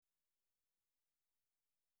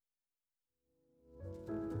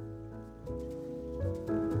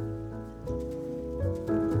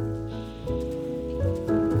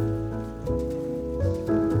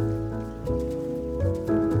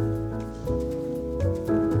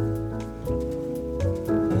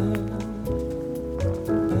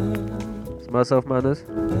Myself, Manners.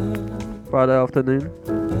 Friday afternoon,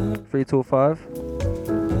 3 till 5.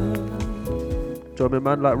 Join me,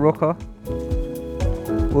 man, like Rocker.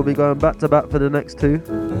 We'll be going back to back for the next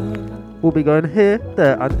 2. We'll be going here,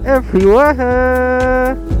 there, and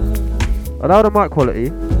everywhere. I know the mic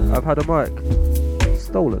quality. I've had a mic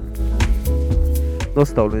stolen. Not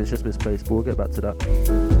stolen, it's just misplaced, but we'll get back to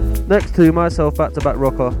that. Next 2, myself, back to back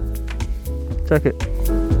Rocker. Check it.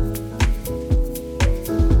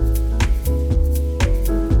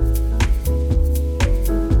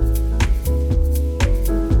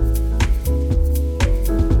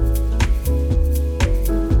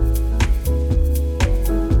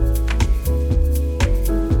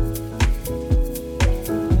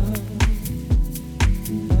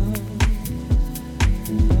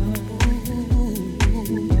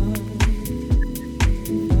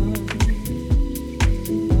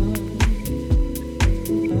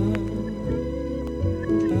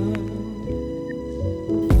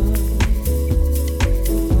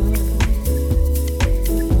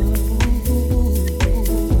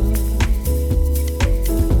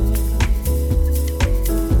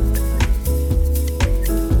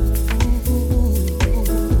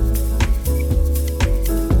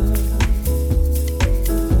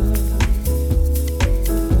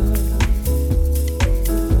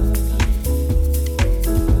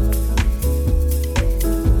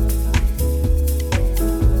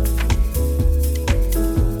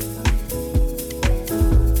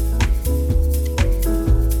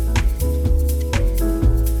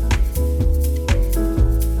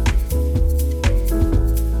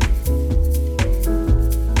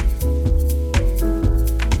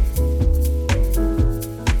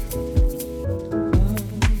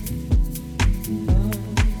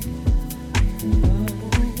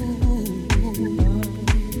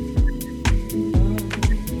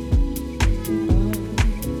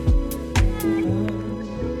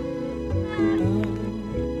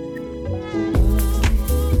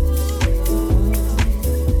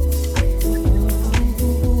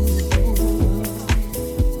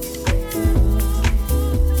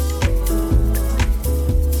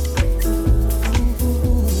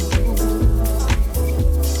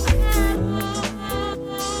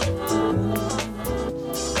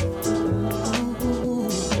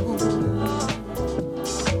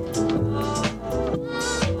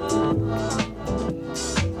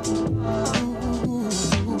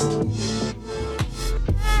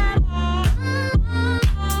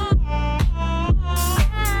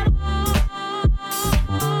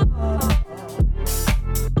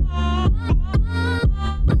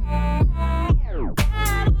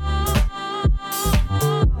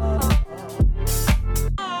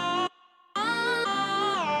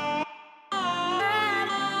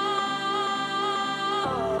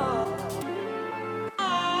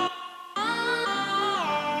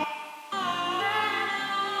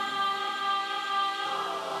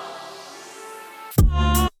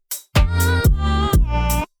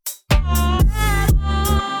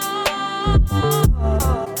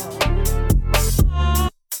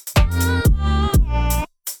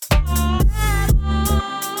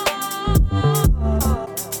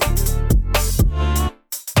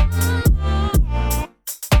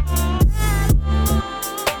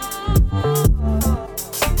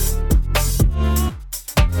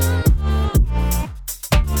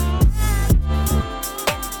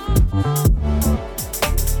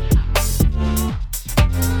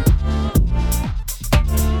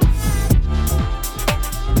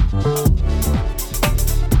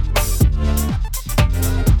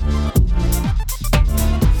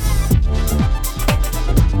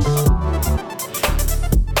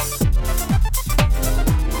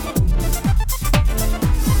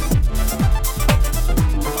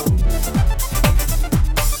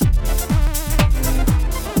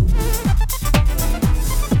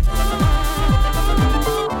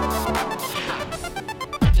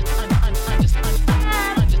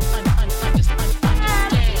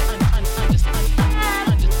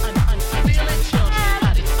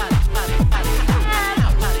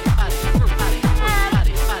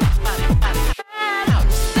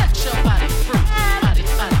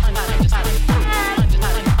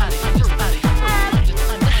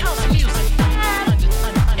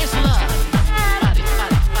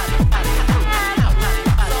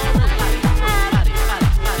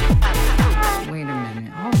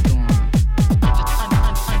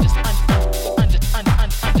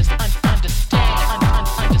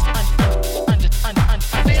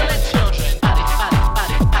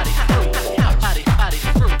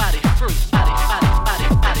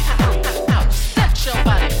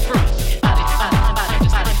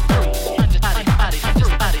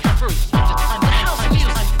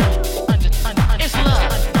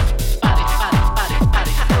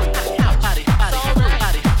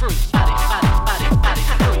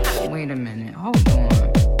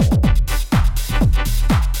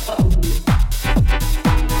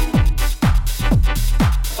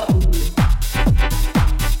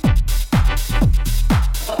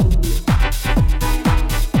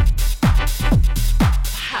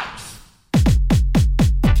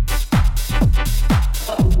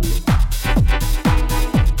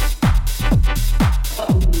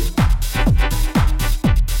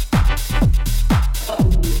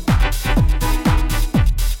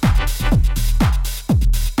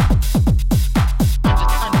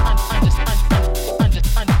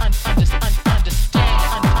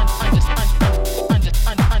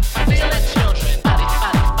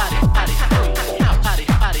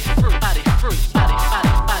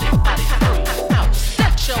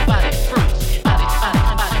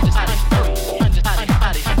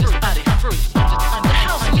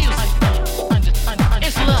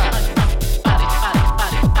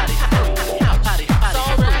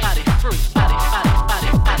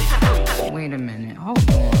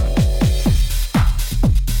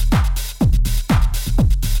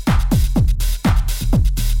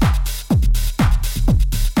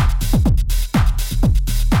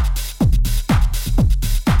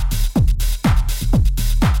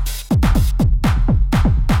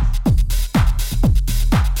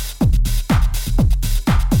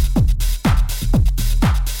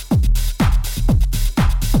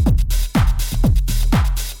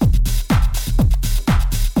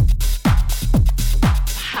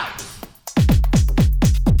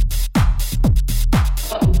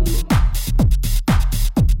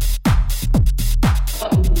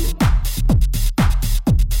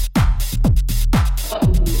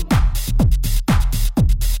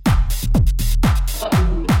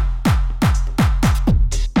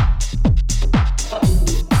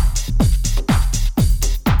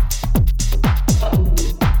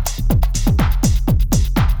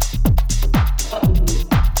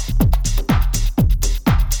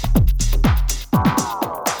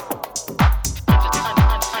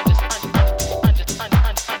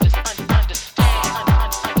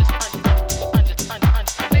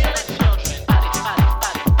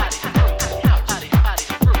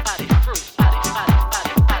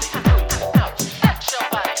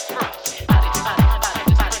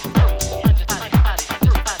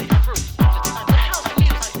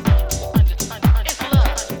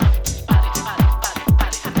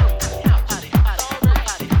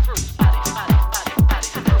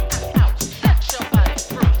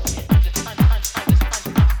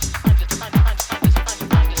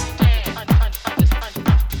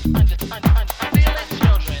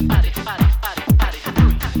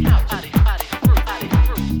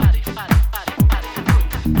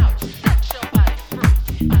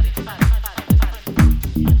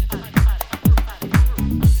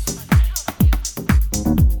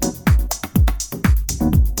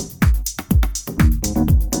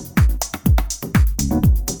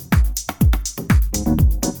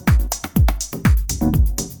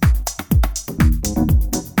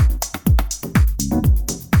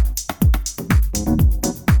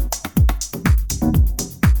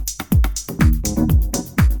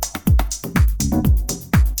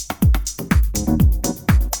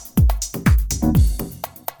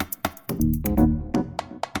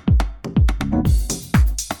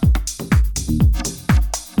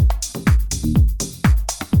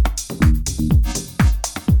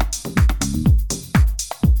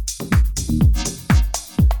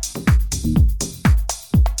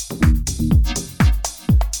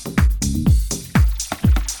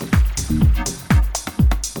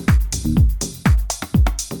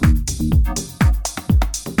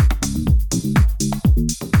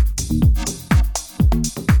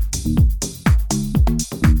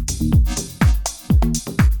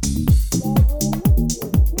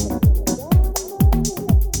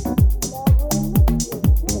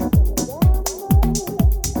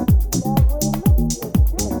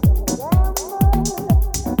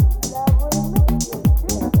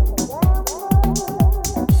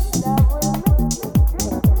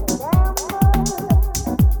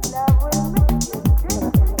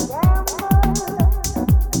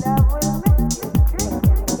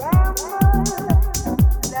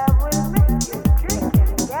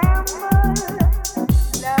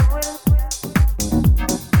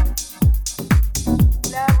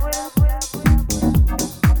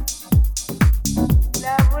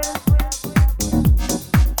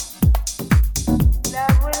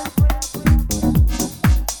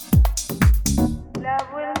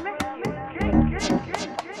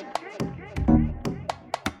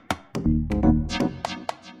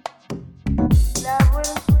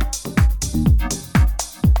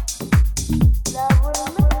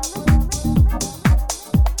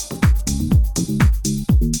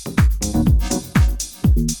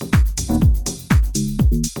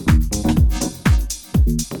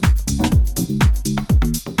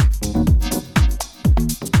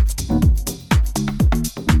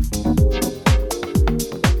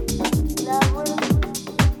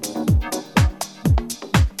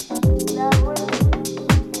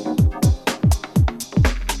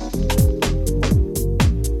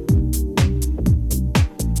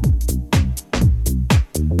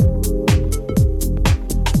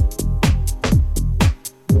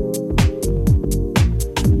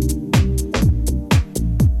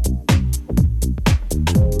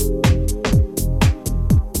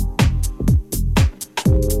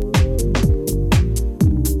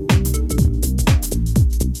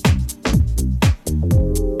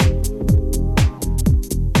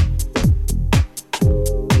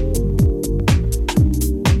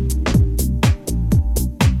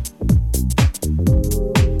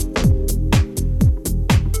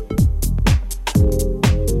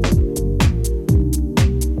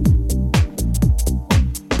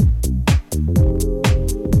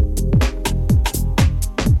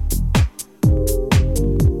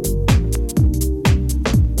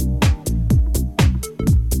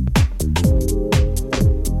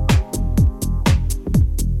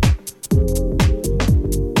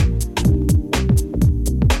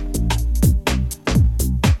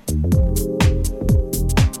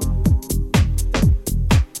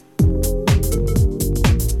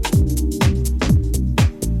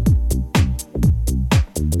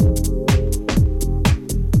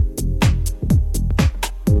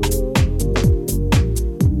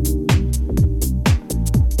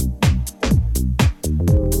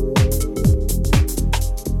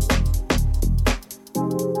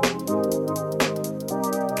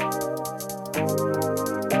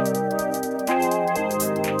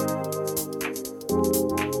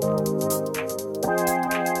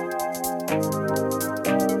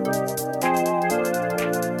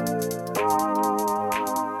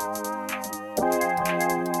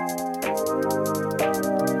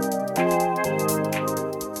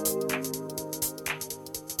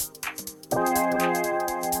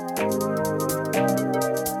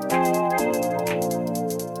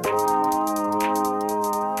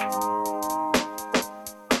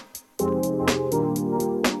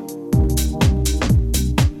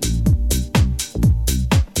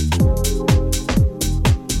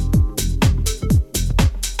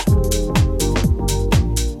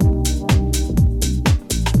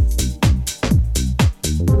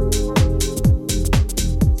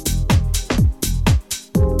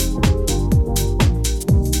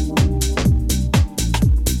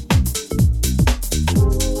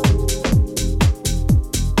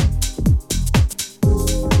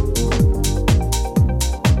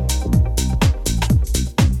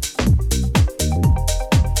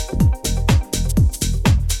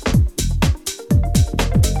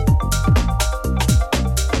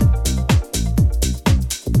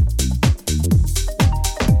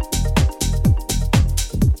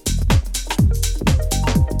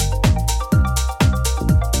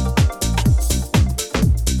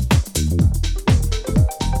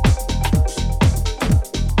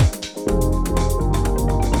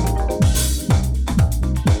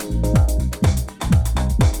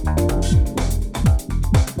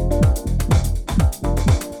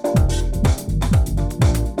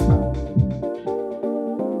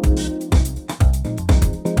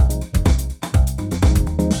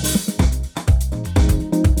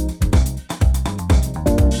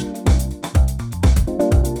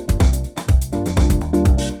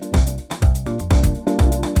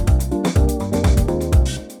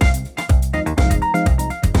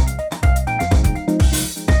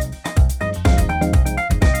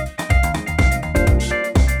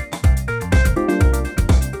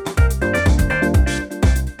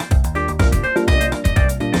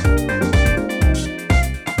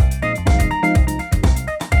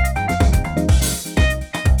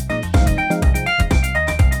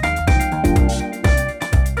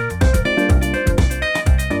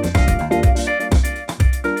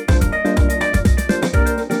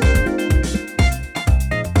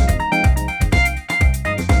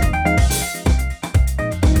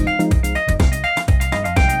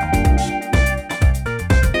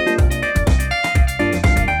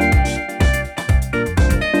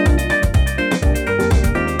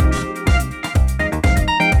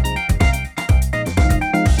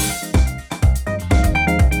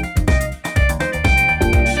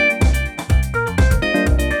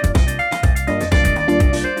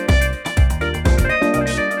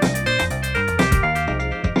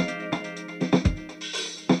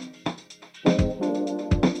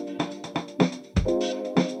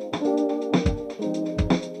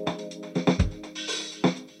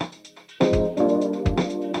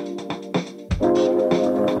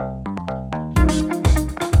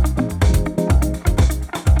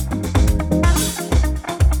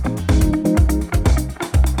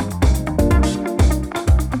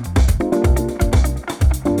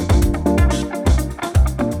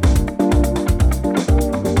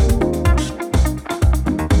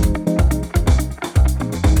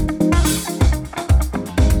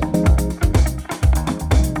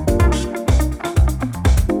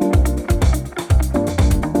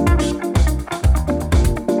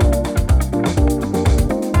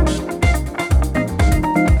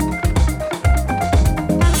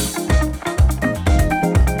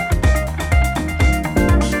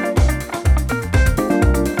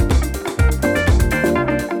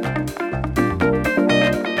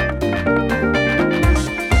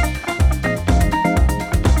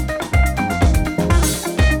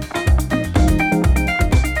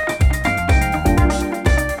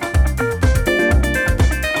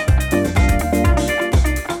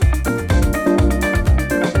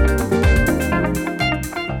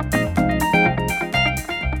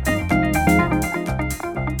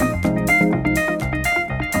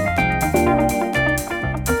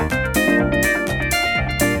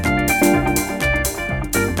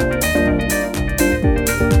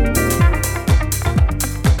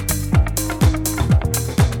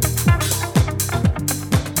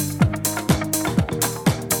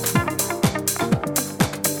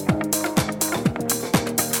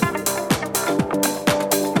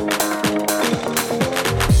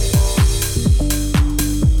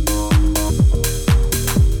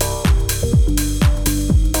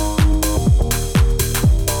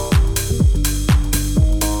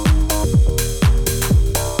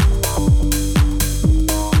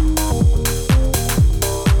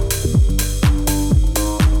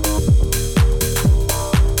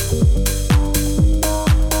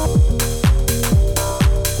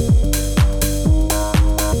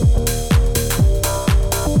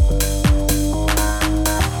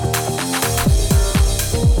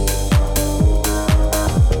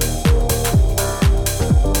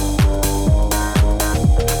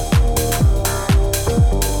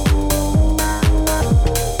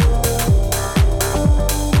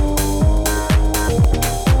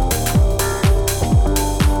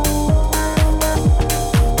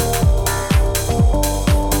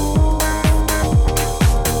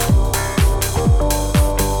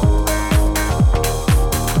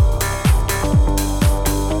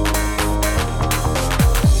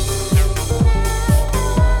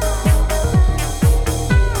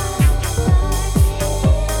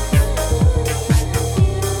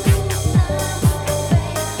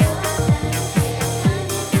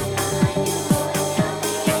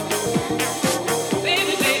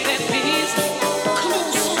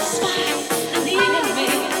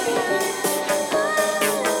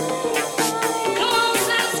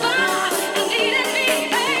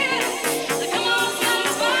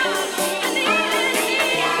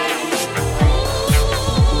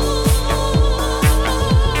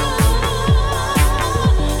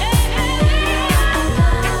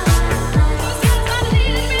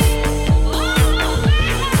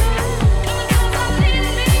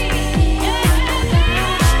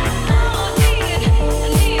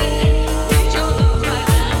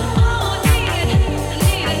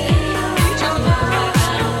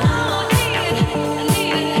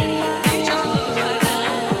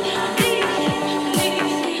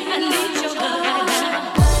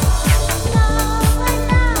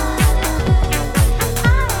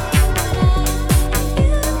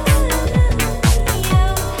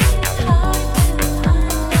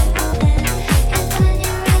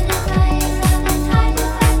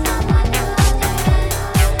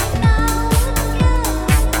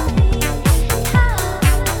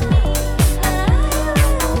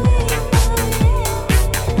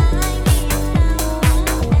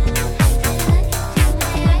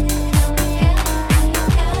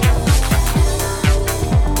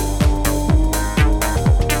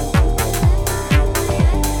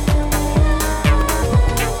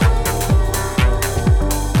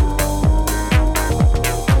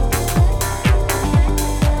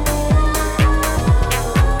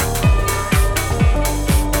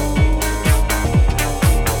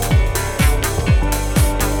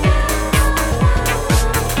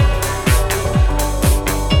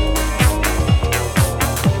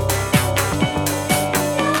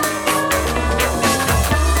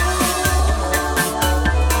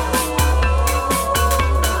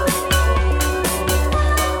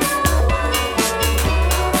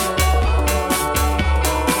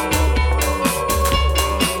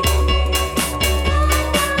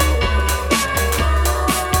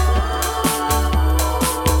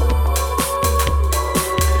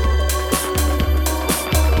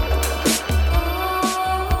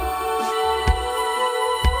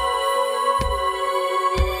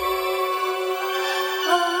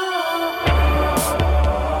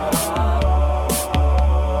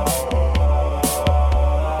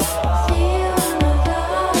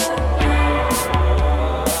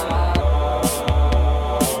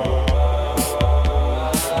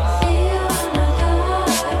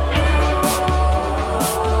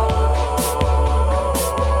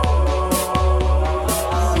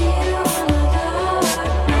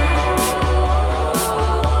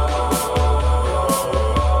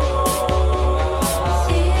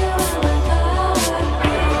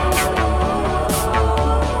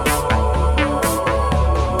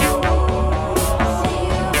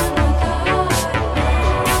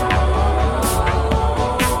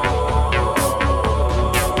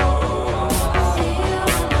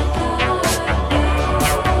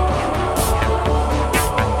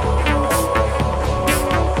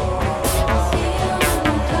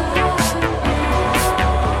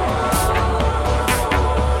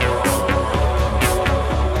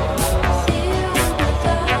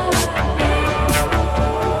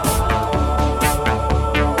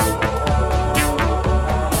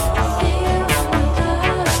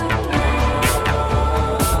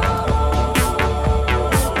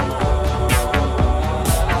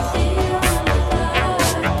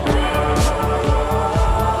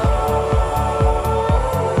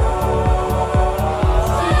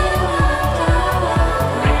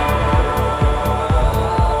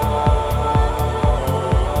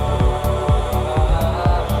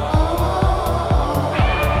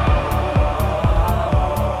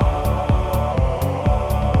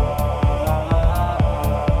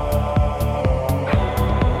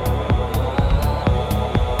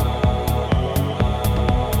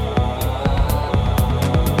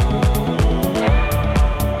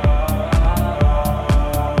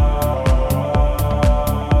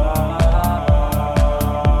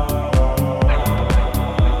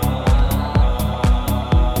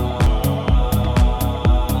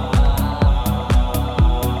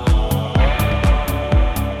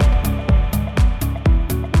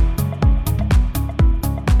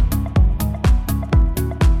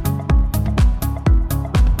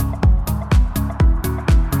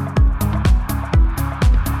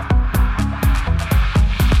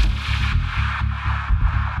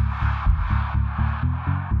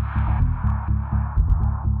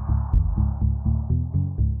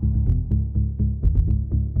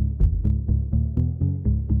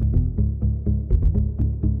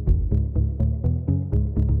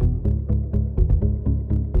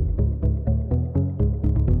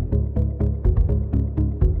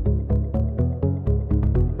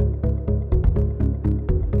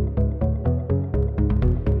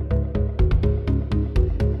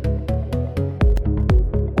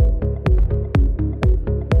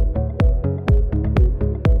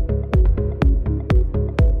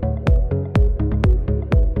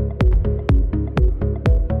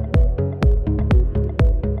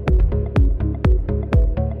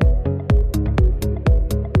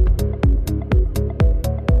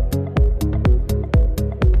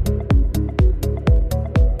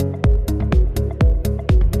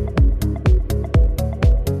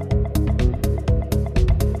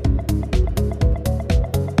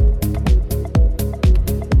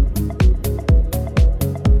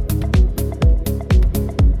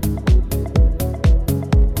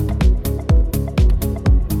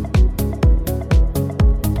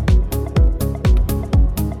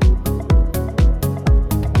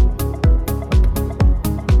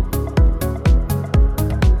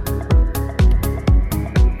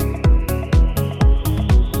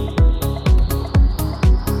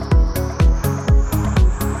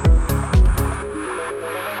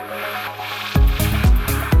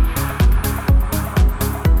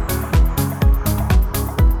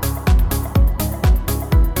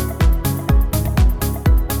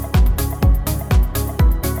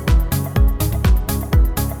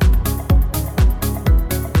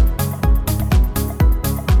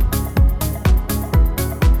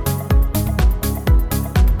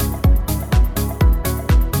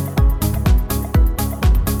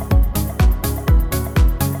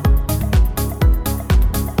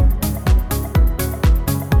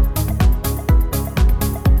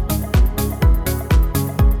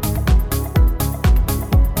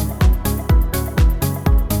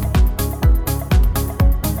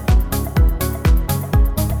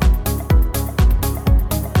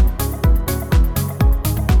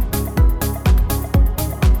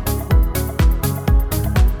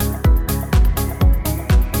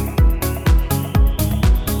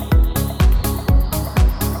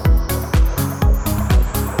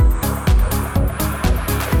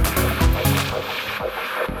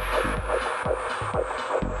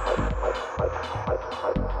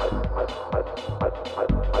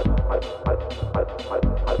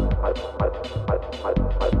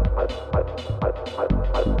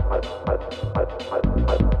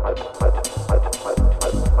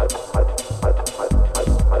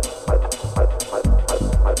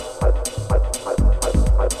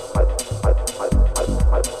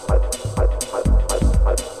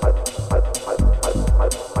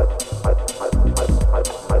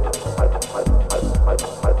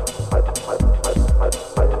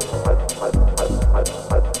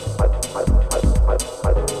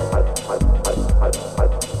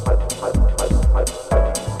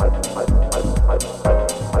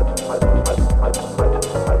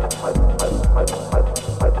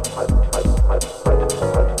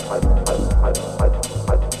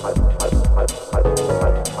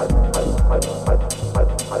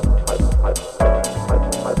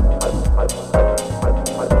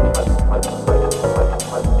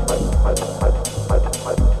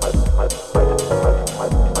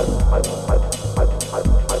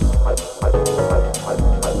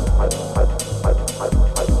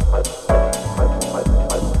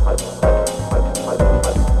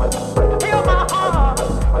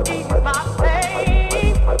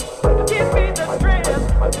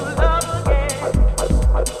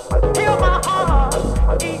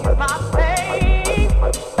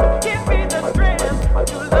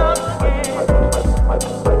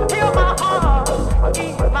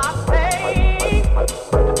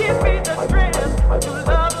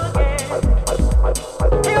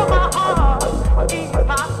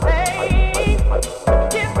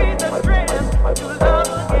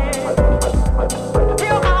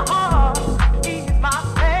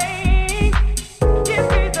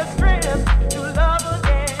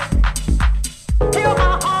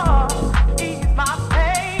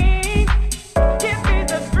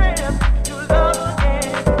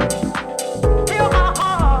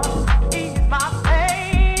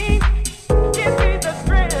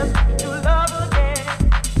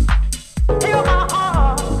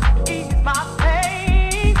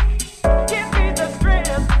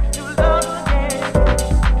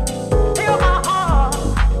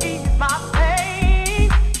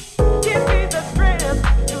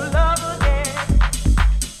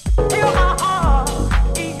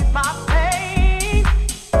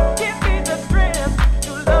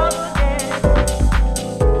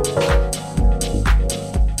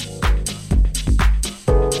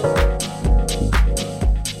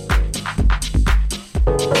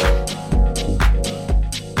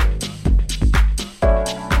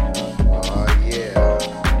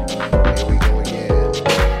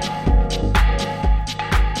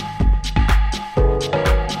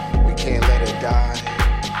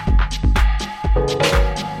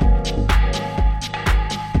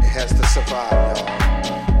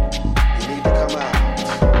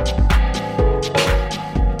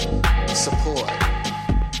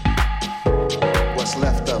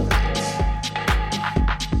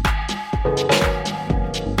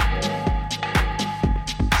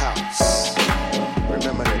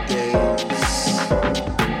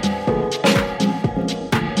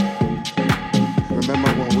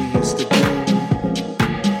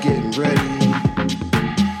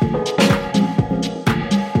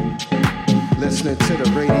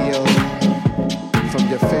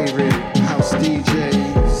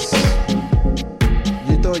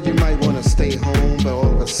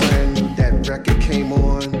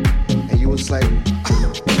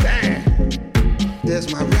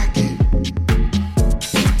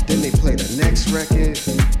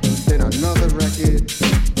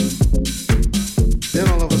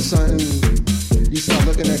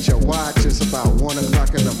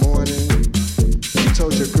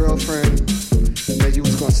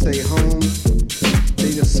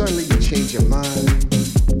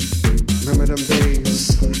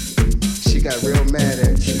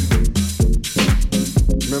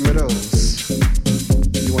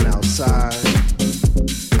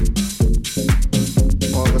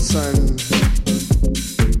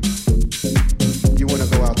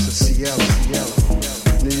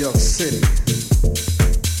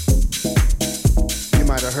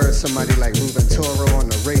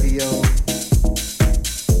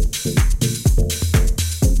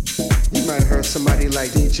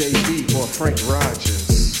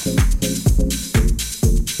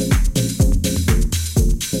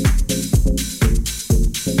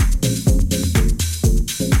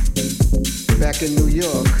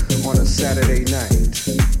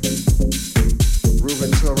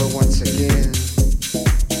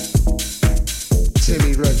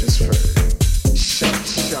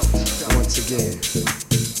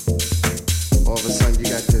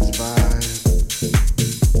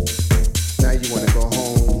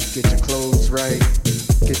 right,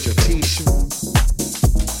 get your t-shirt,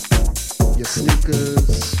 your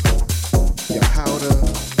sneakers,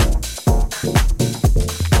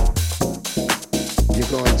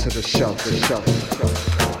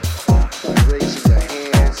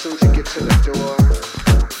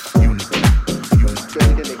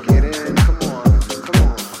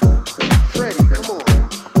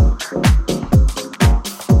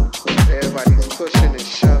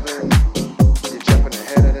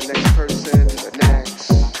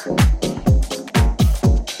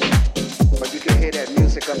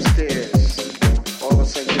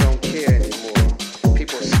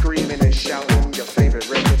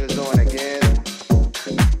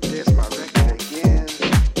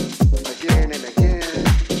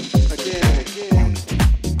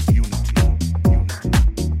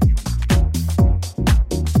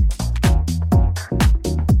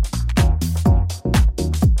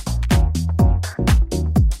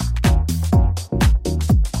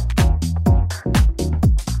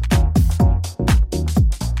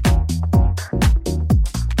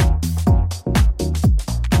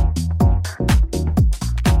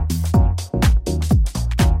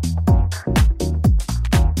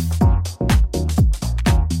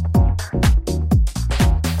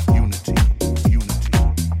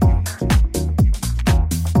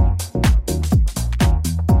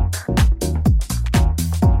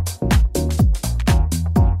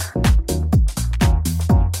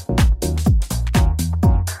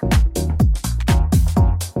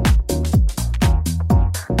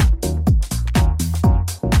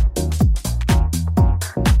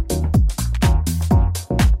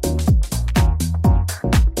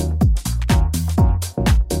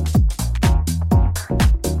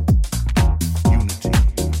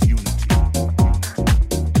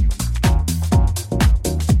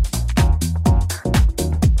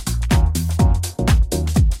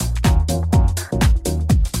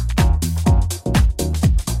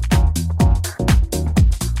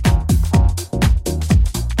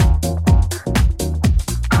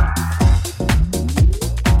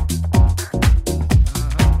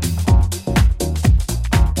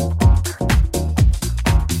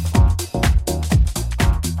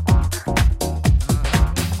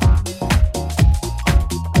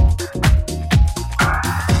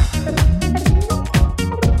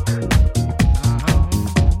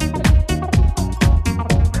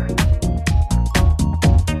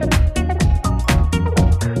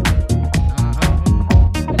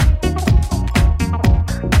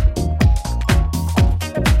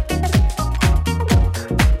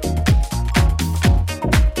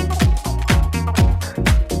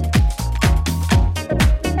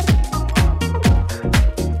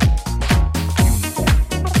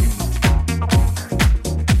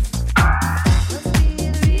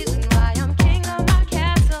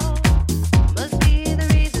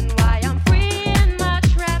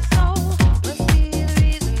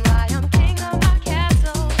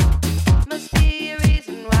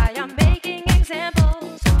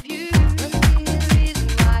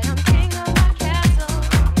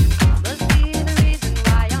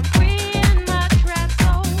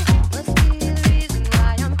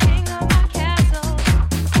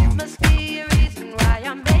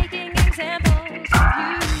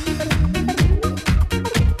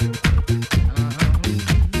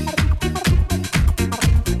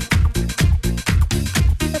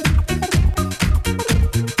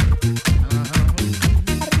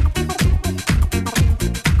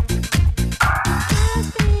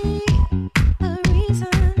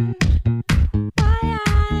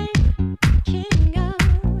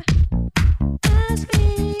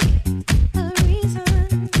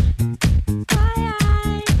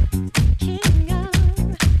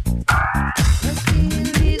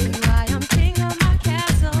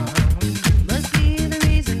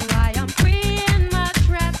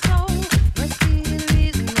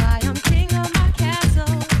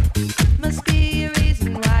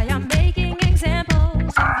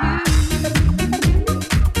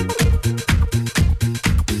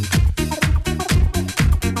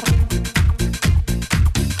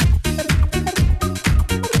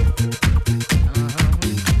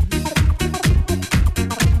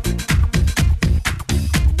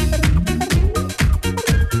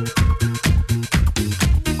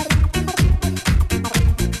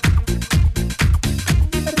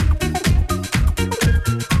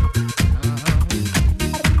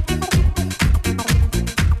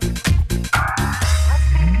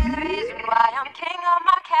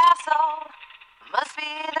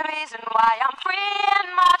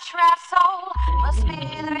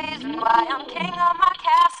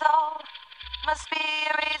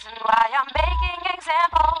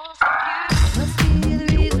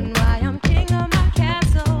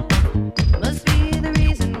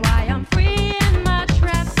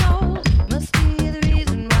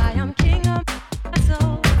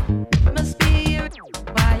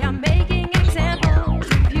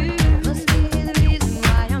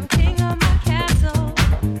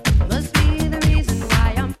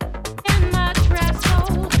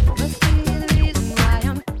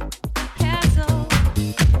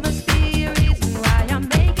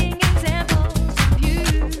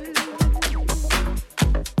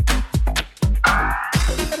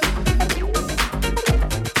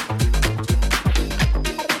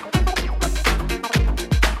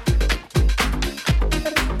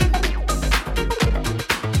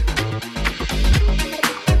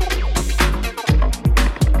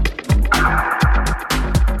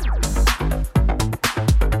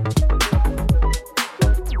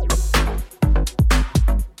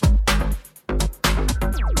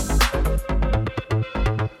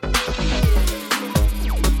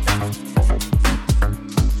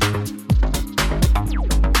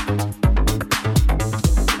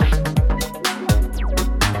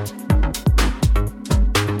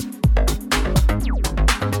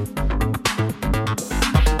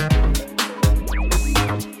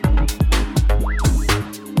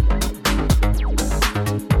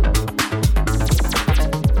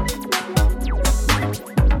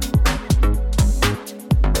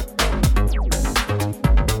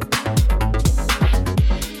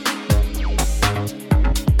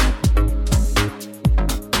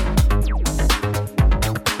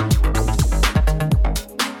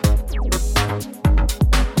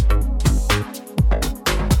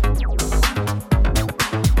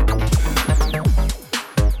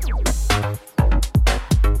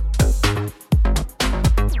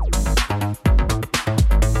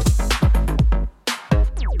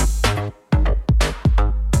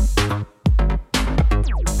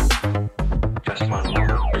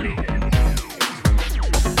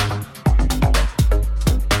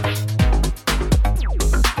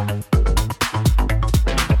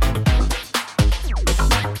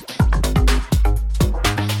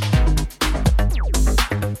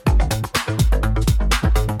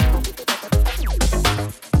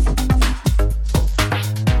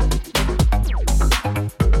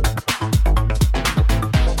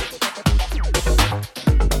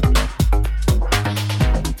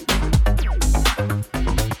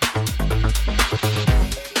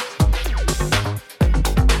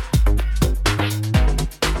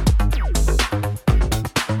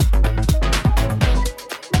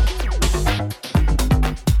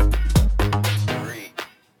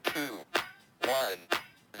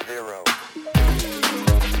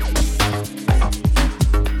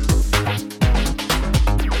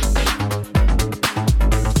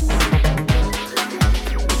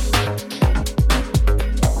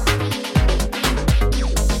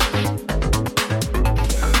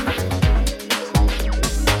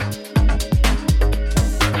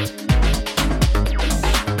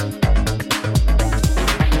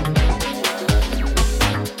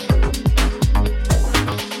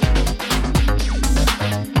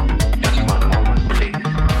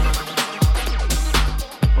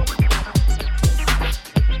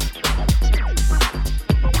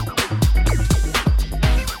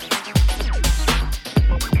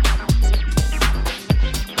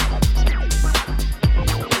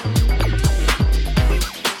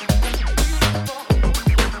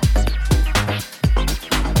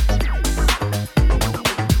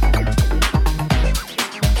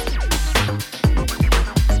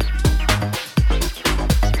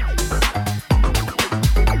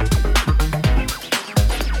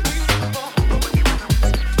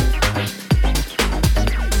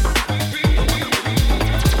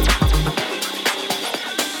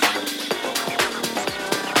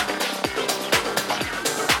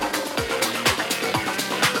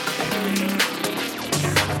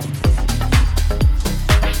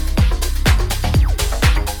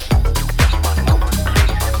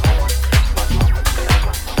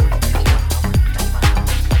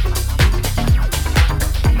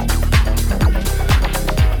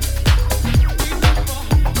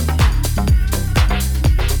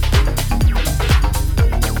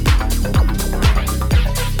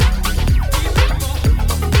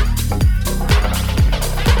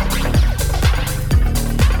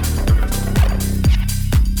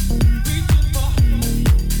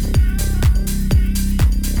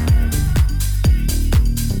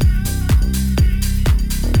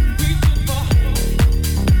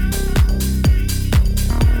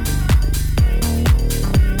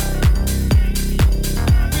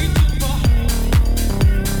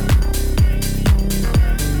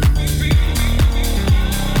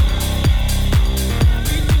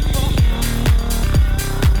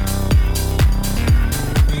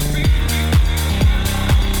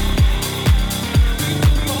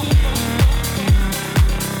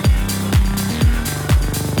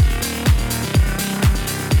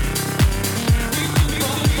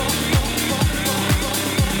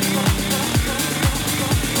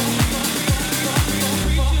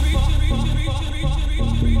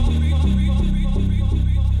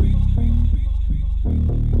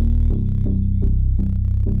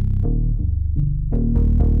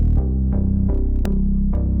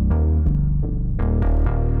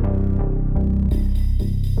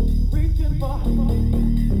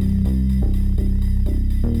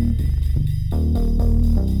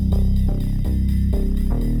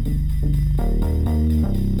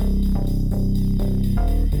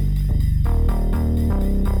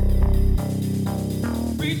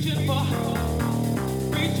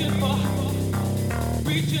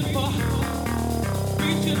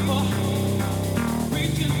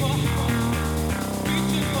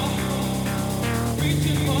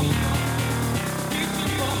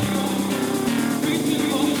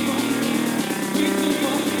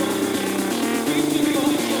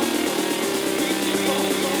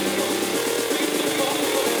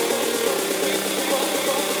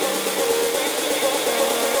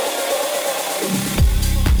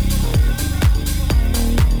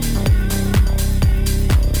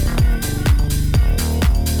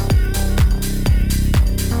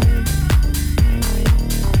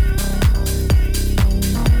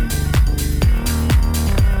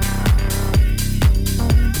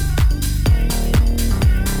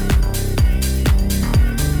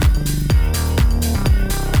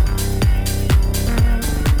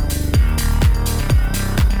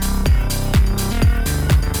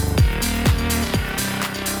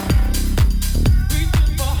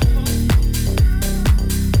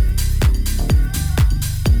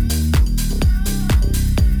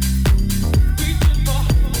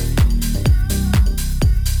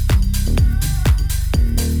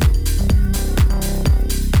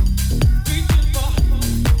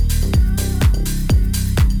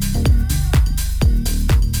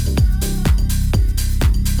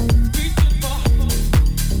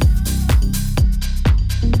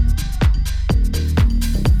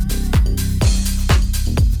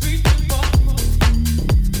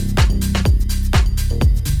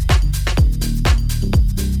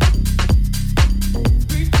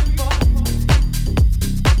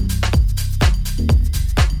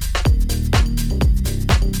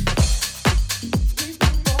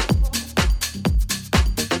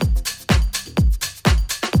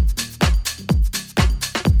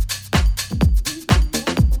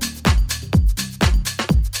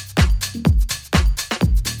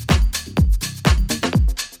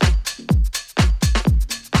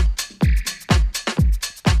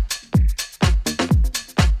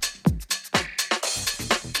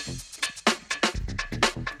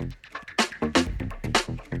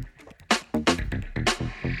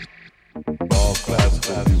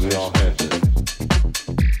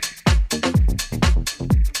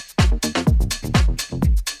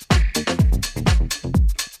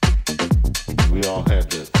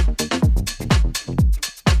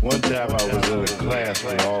 time I was in a class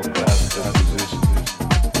with all classical musicians.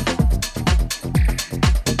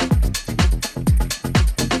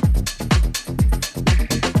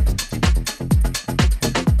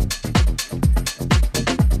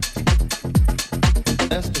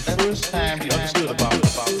 That's the first time you understood about it.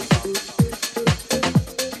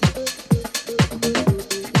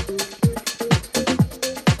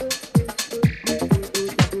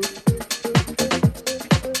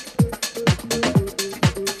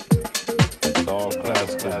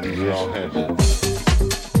 We all had it.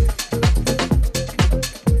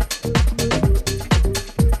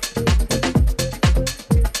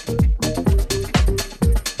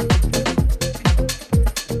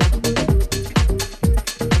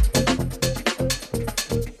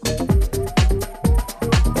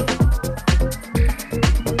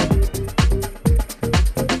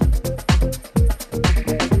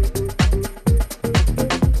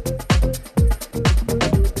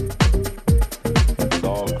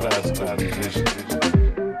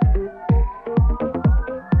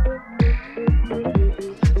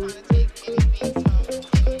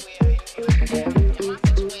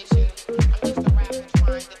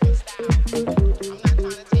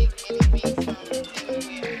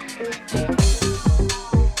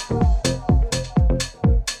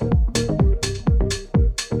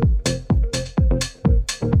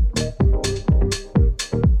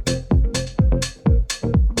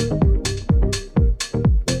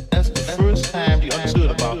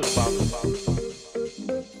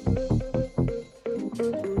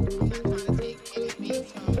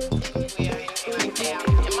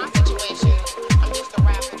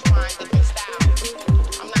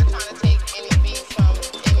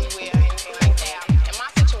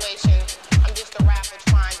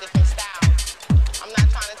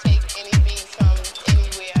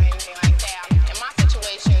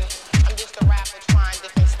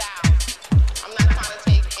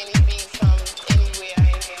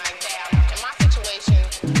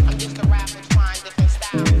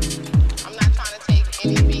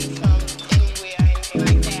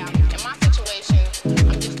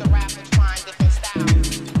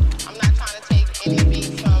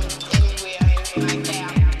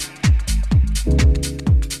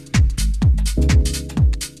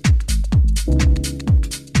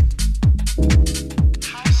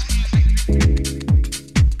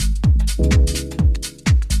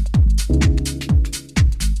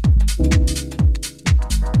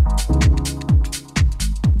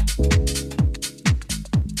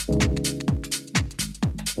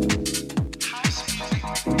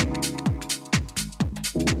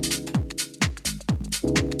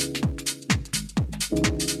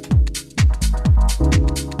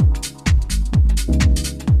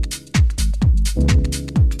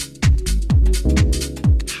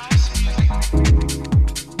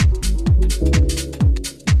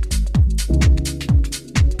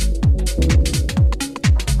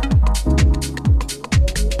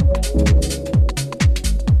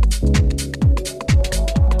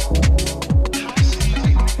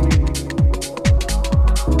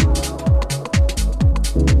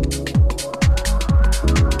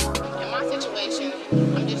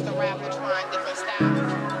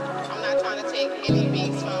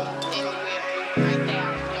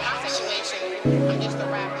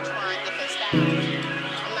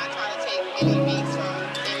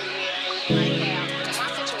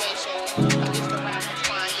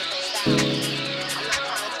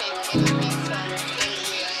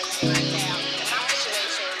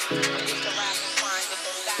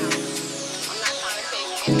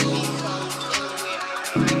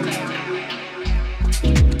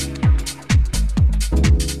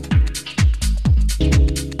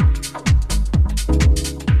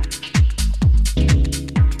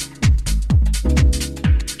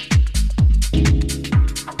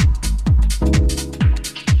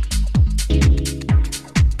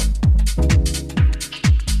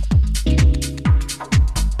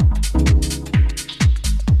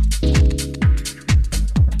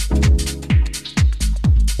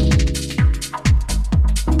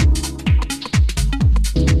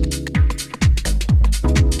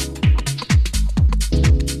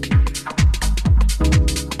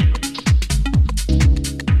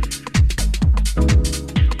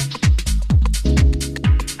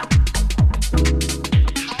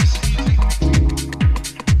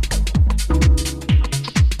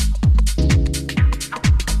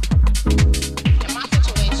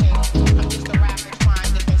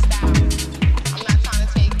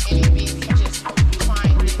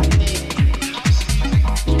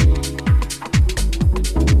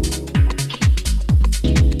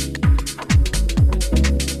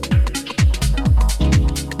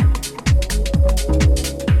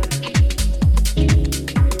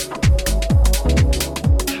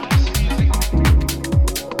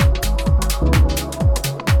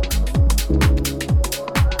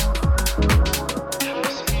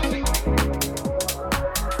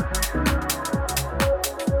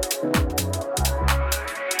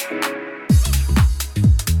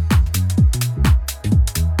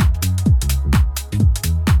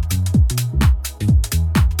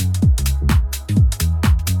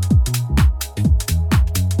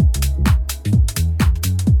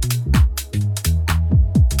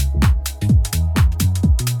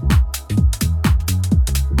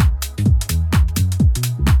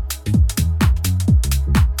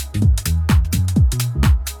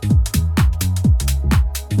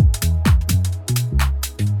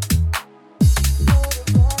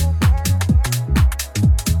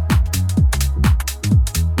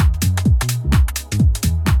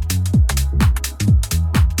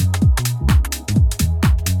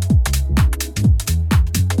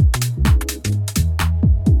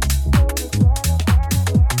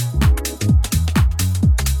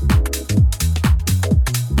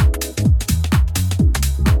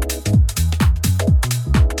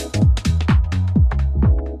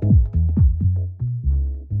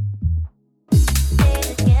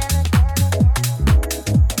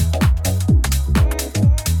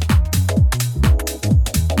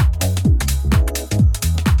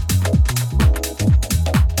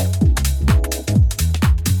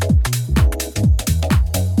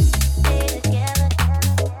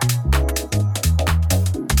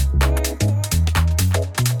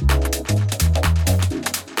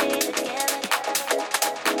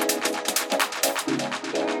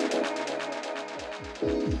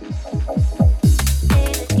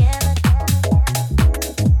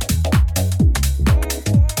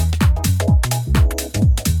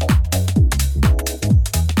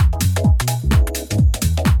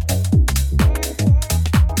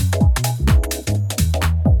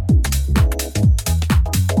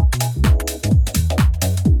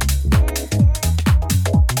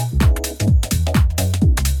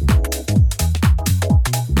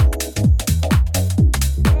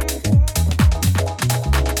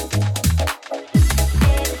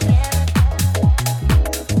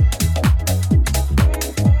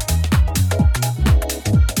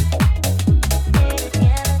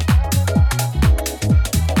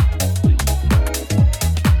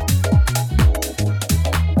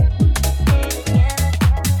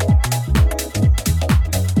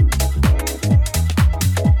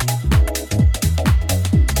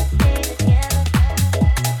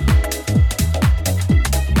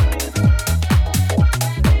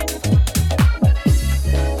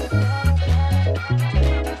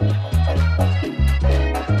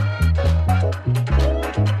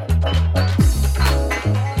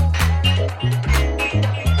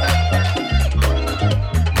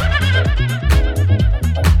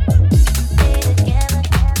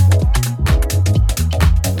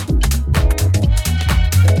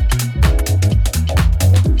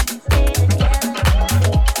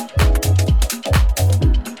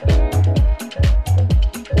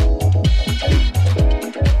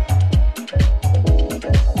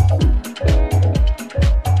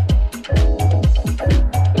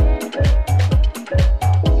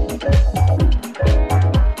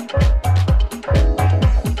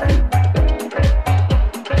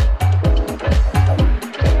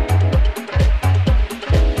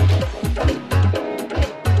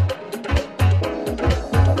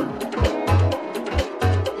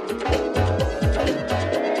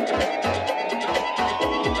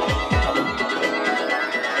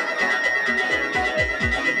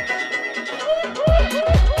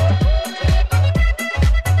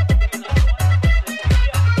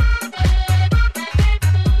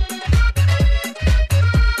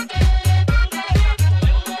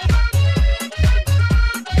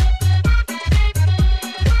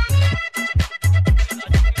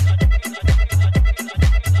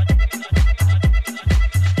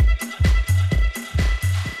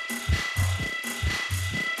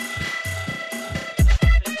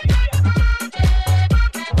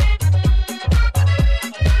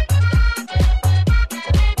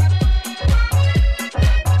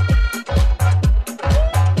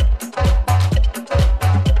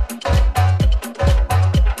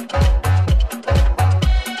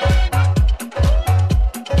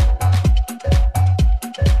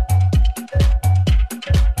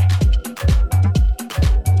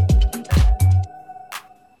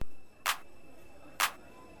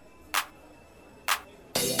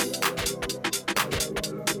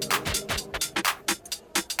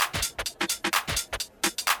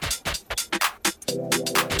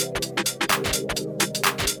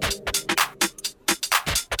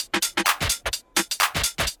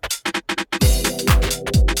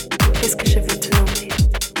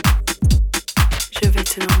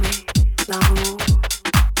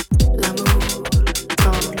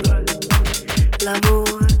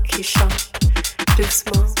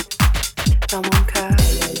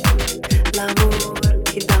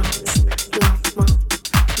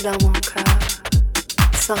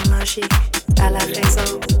 sans logique, à la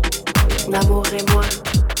raison. L'amour et moi,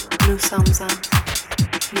 nous sommes un.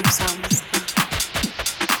 Nous sommes un.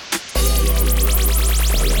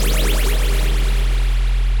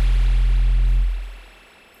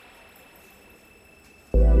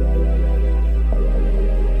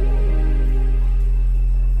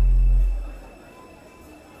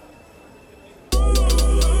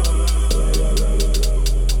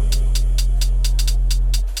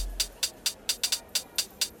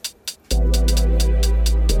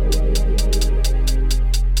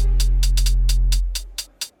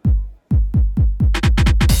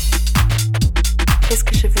 Qu'est-ce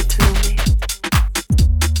que je vais te nommer?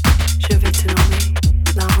 Je vais te nommer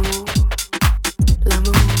l'amour,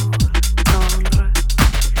 l'amour tendre,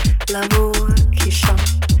 l'amour qui chante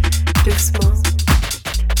doucement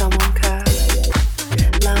dans mon cœur,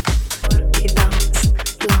 l'amour qui danse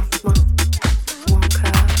lentement mon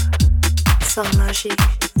cœur, sans logique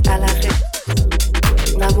à l'arrêt.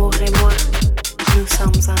 L'amour et moi, nous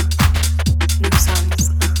sommes un, nous sommes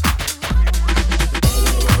un.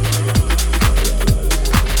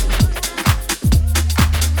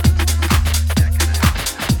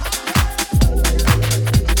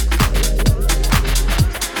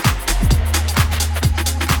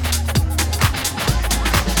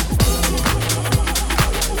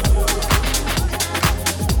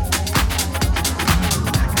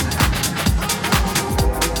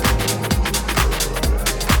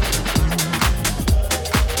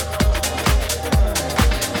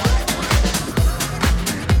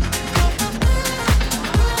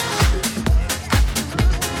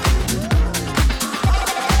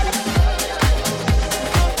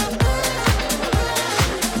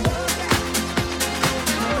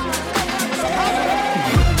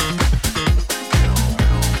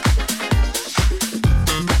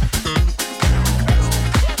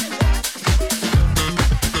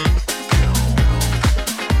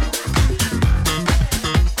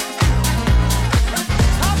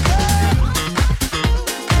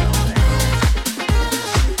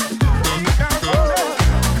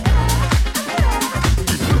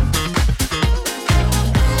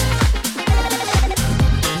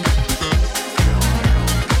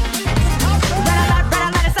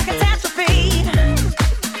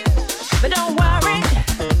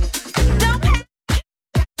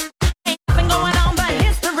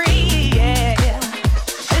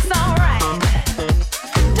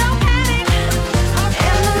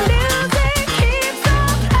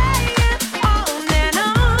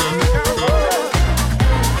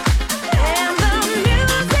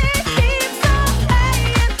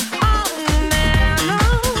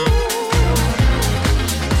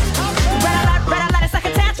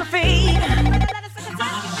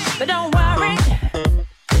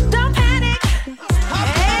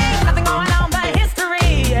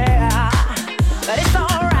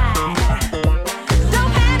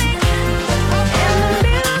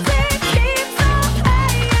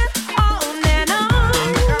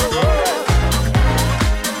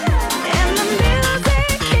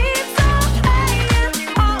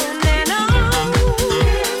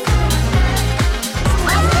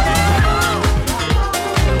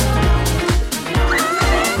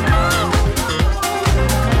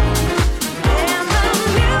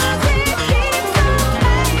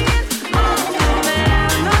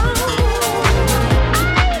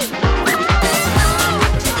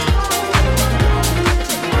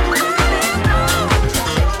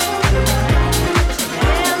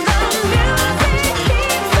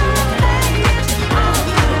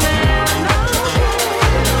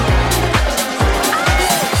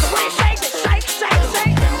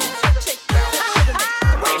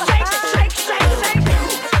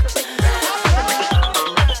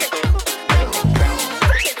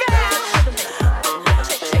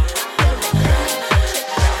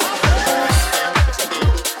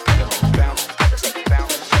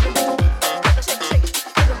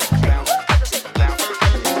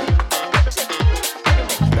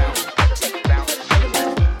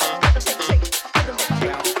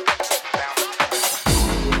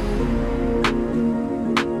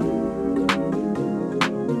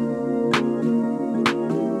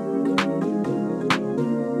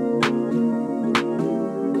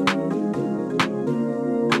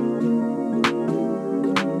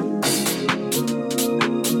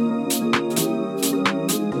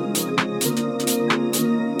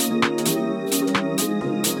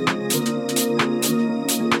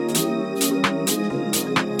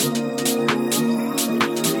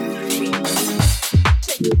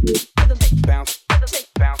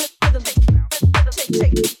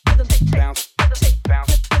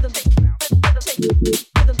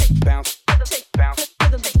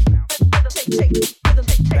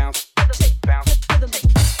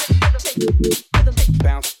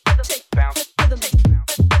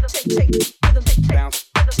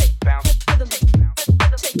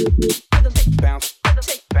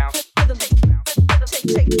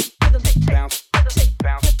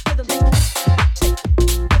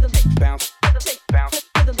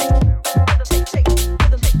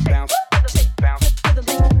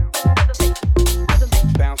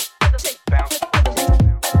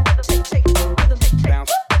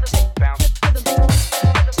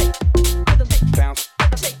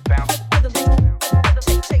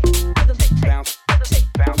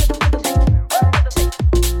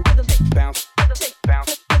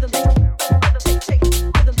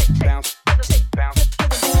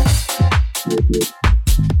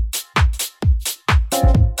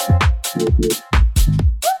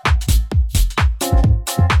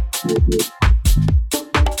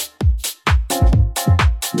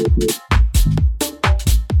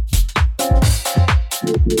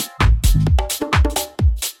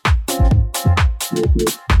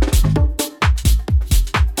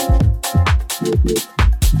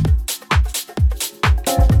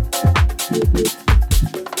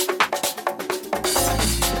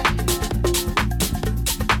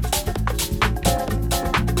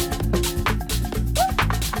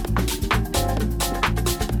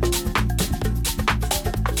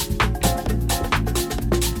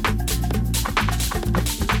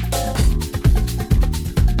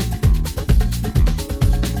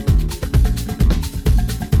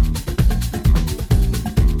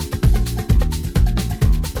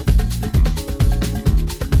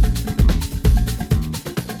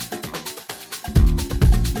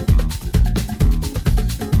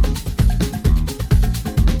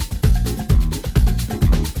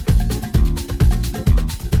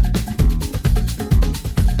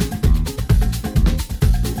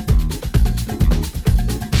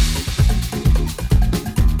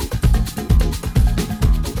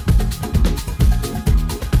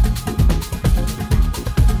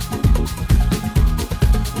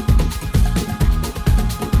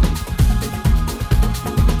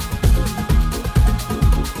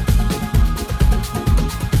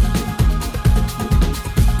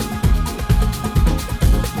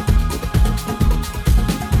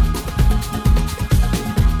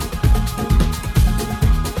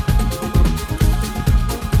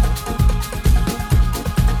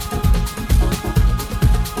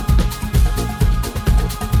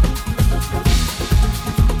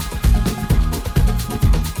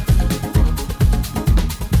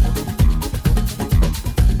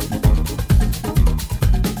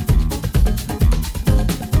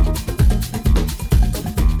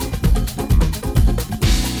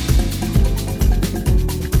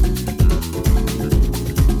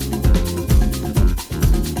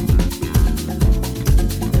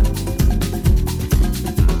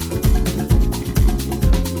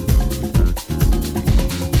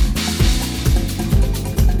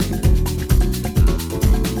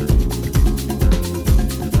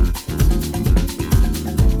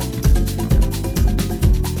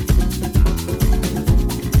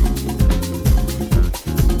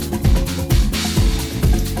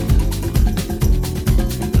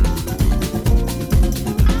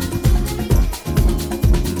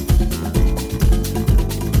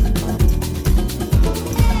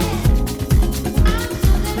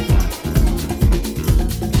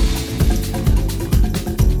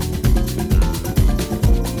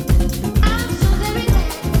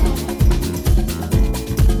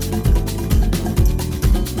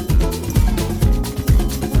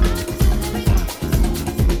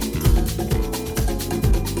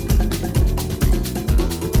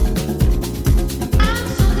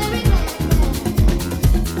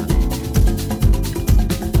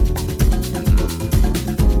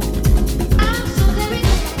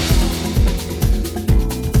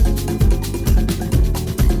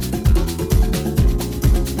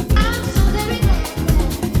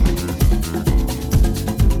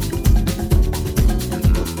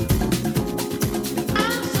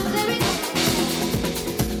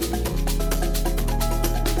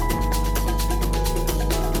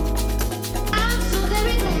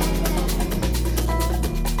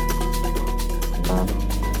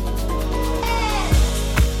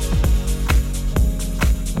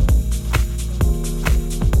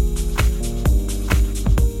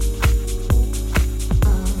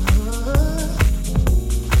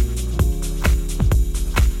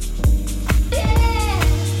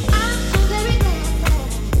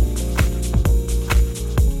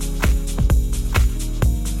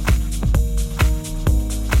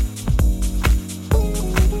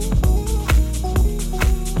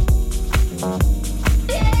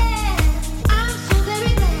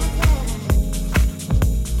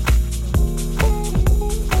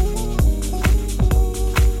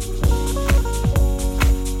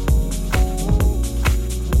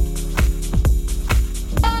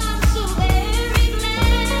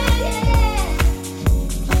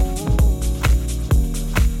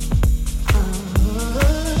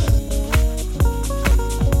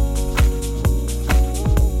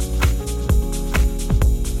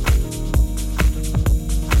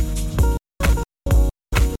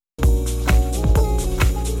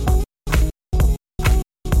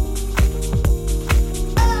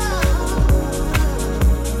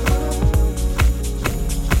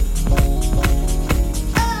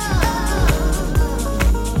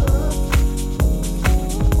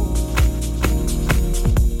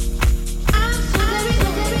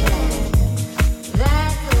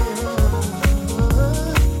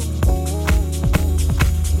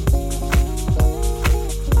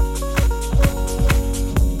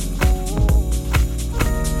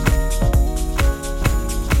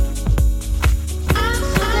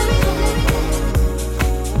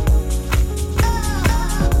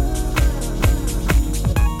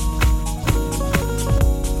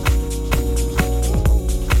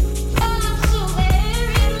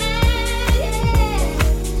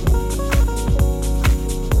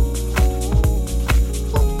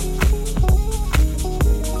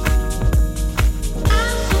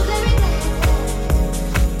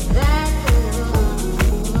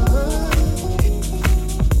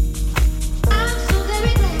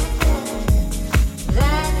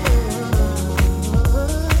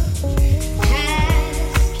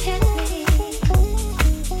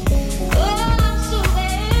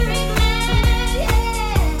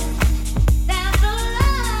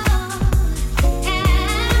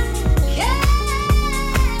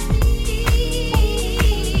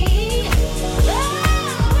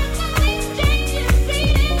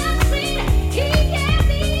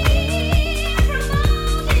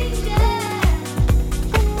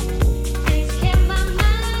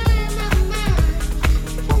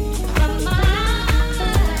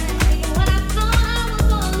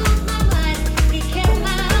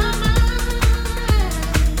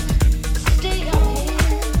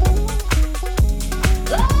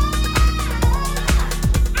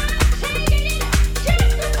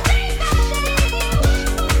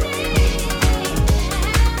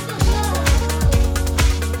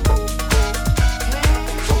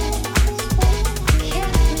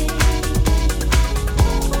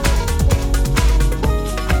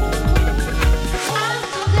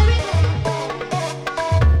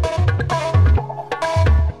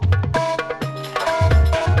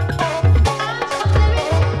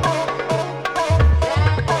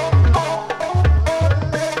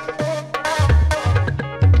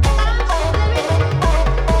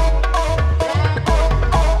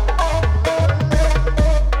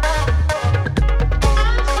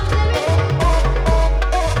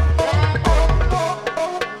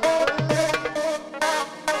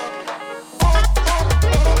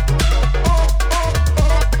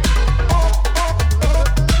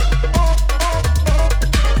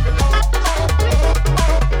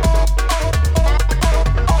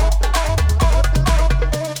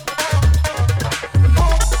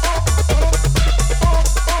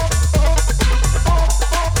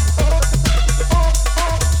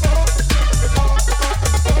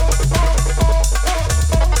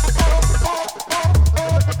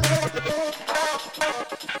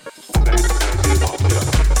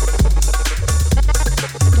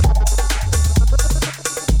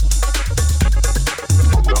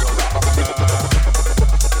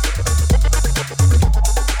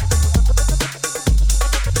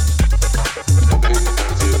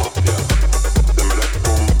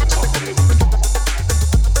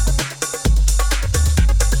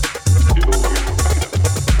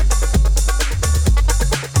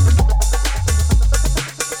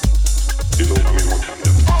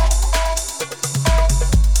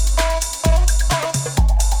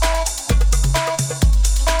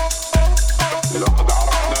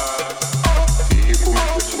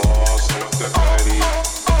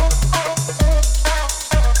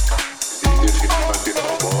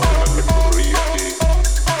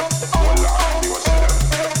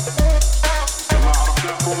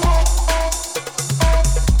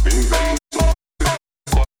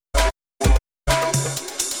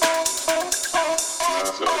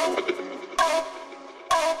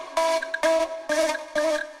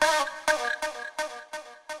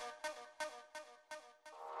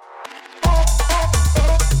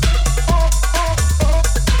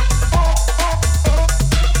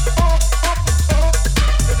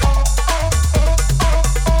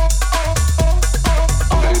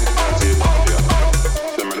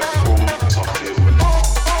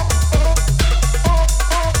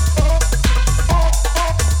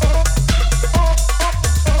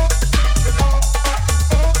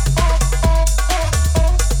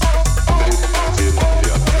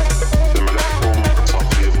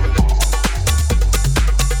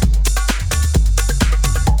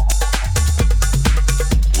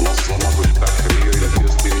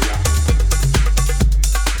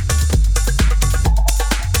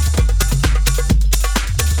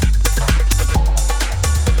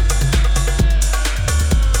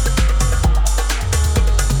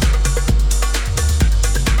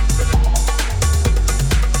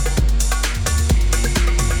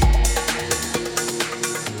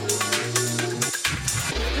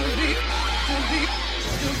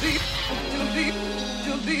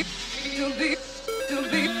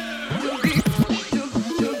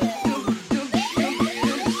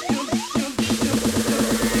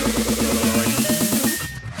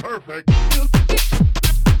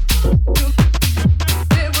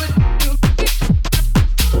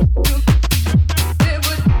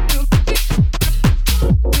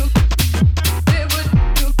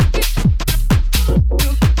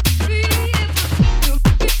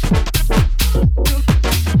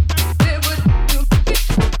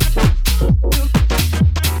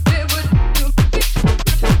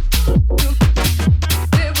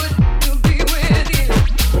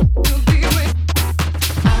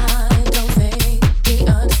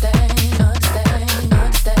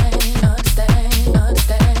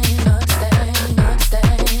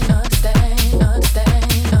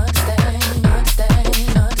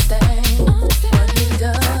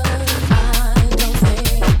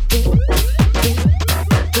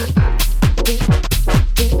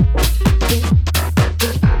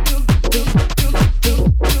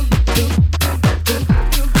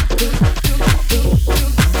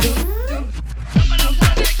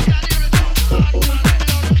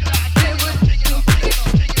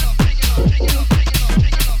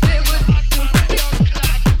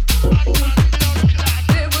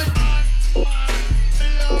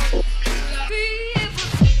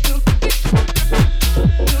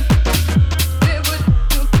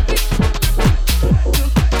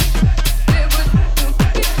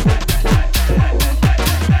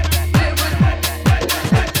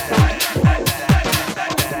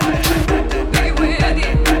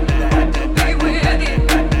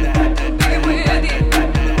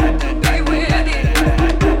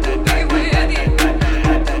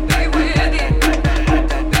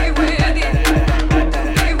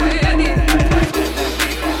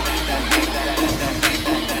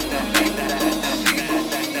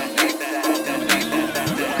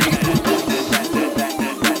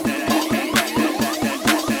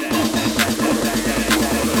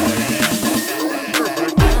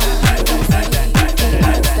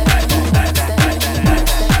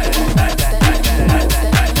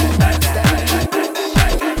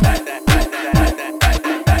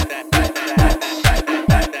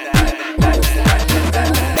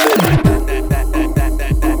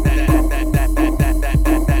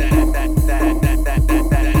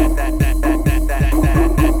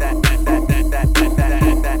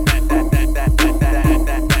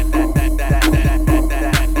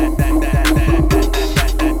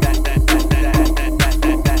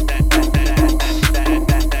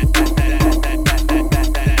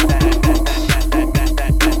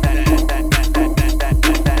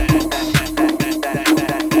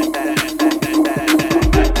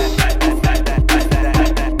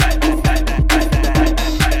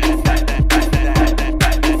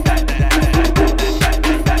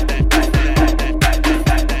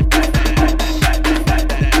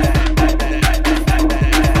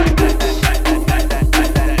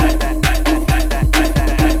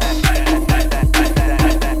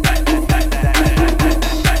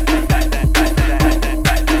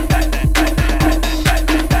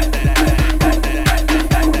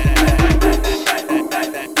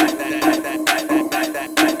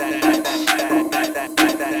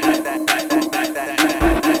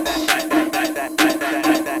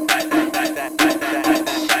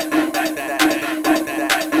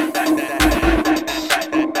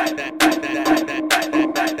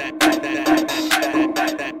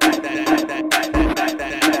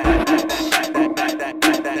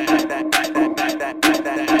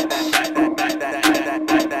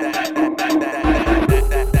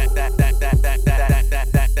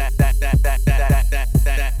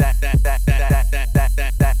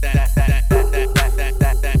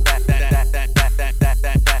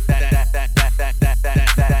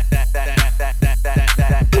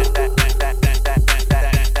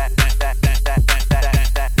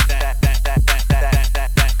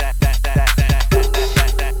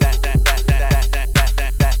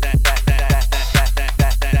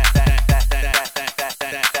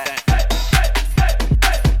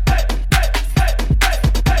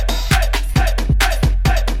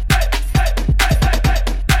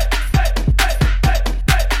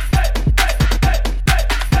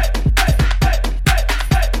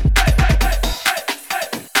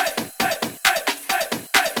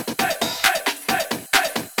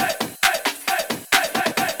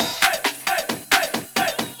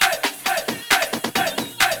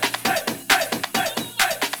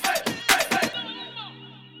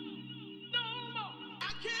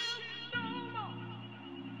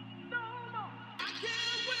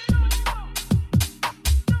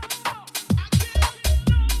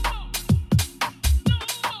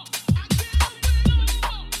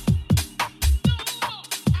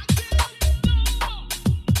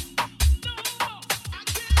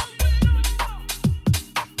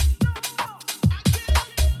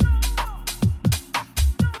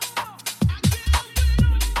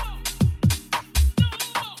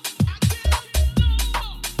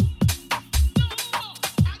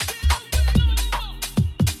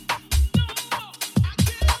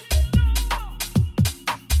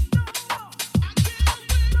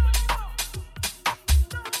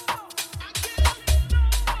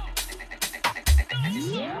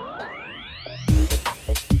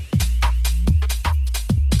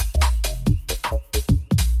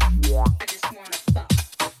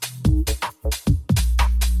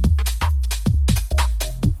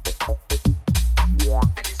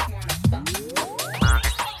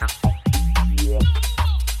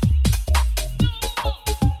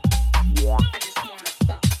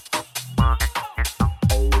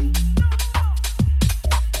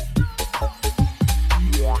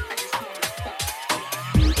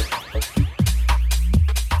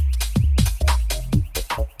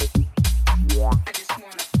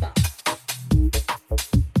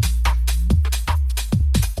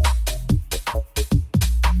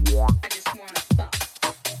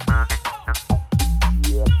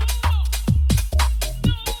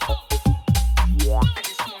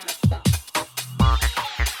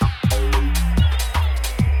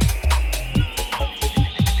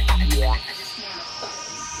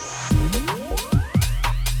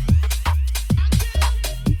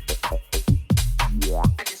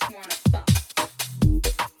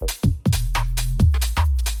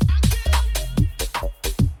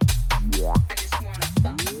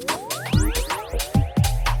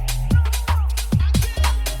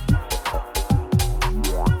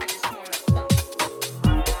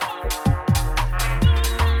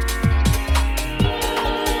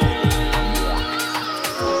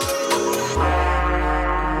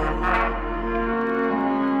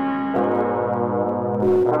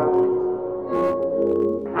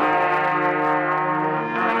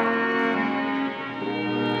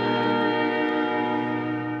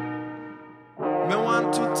 Me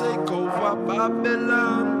want to take over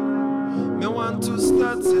Babylon. Me want to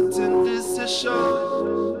start setting decision.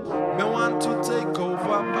 Me want to take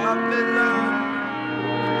over Babylon.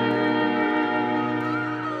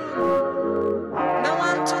 Me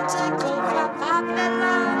want to take over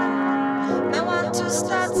Babylon. Me want to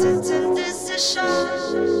start setting decision.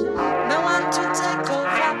 Me want to take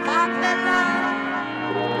over Babylon.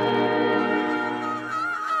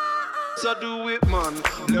 So do it, man.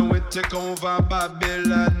 Let we take over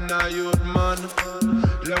Babylon, now youth, man.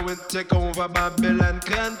 Let we take over Babylon,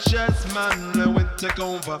 conscious, man. Let we take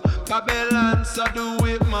over Babylon, so do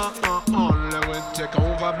it, man. Let we take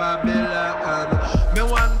over Babylon. Me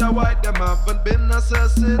wonder why them haven't been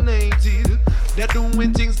assassinated. They're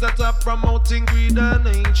doing things that are promoting greed and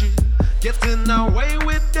hatred. Getting away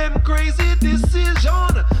with them crazy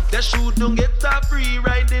decision. They shouldn't get a free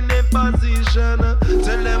ride in their position.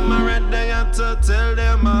 Tell them already and to tell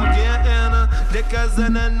them again. They cause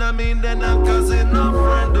an enemy, they're not causing a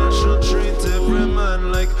friend. They should treat every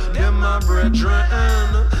man like them a brethren.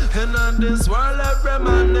 And on this world every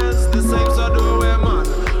man is the same, so do we, man.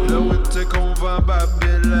 Let we take over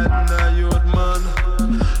Babylon, now youth, man.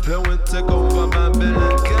 Let we take over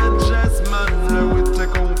Babylon, conscious, man. Let we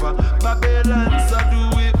take over Babylon, so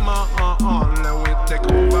do it, man. Let we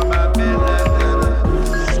take over Babylon.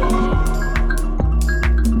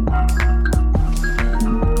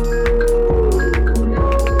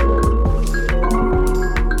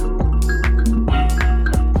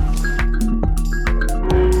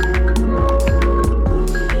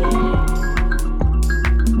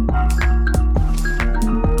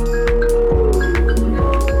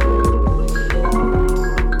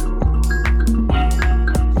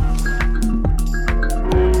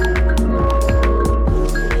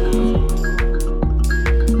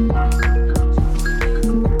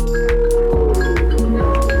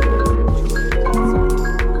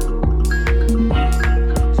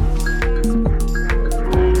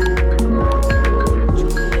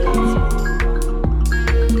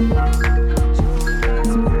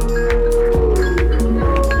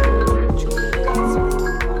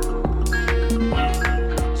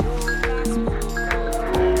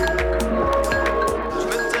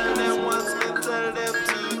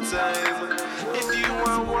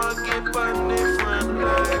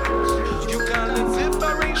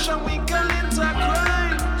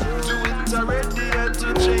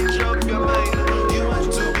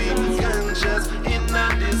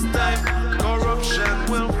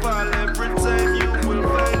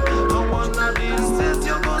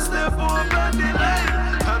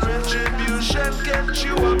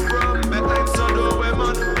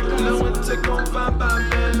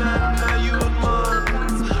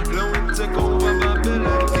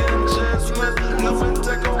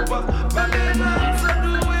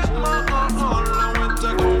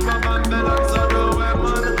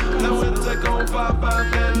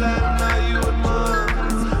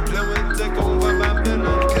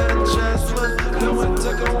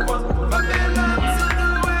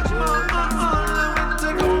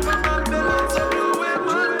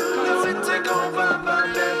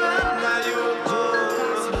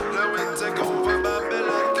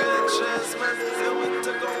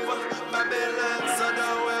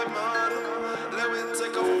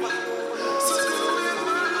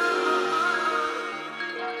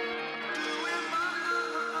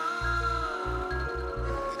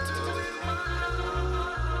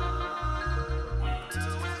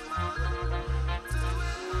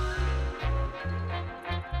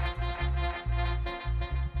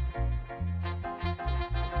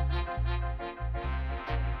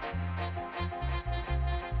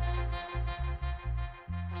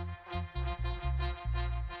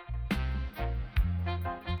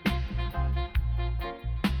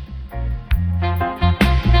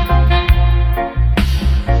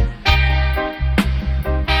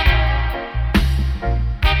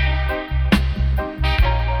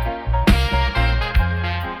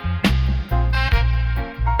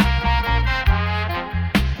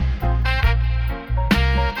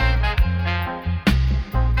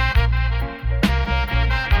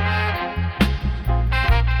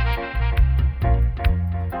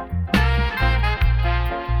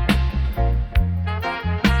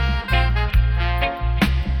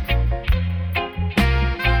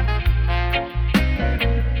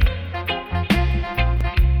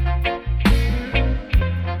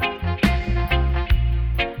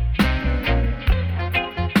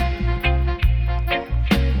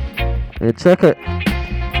 Hey, check it.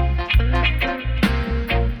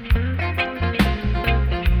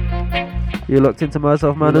 You locked into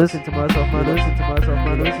Myself Manners. Into Myself Manners. Into Myself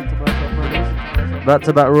Manners. Into Myself Manners. Into Myself Manners. Back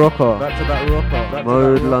to back rocker.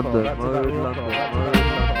 Mode London.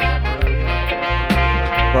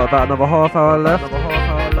 Got about another half hour left.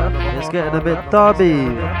 It's getting a bit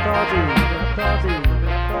dubby.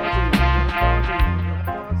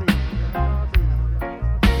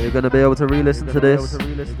 You're going to be able to re-listen to this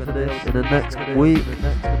in the next week.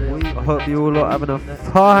 I hope you all are having a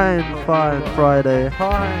fine Friday.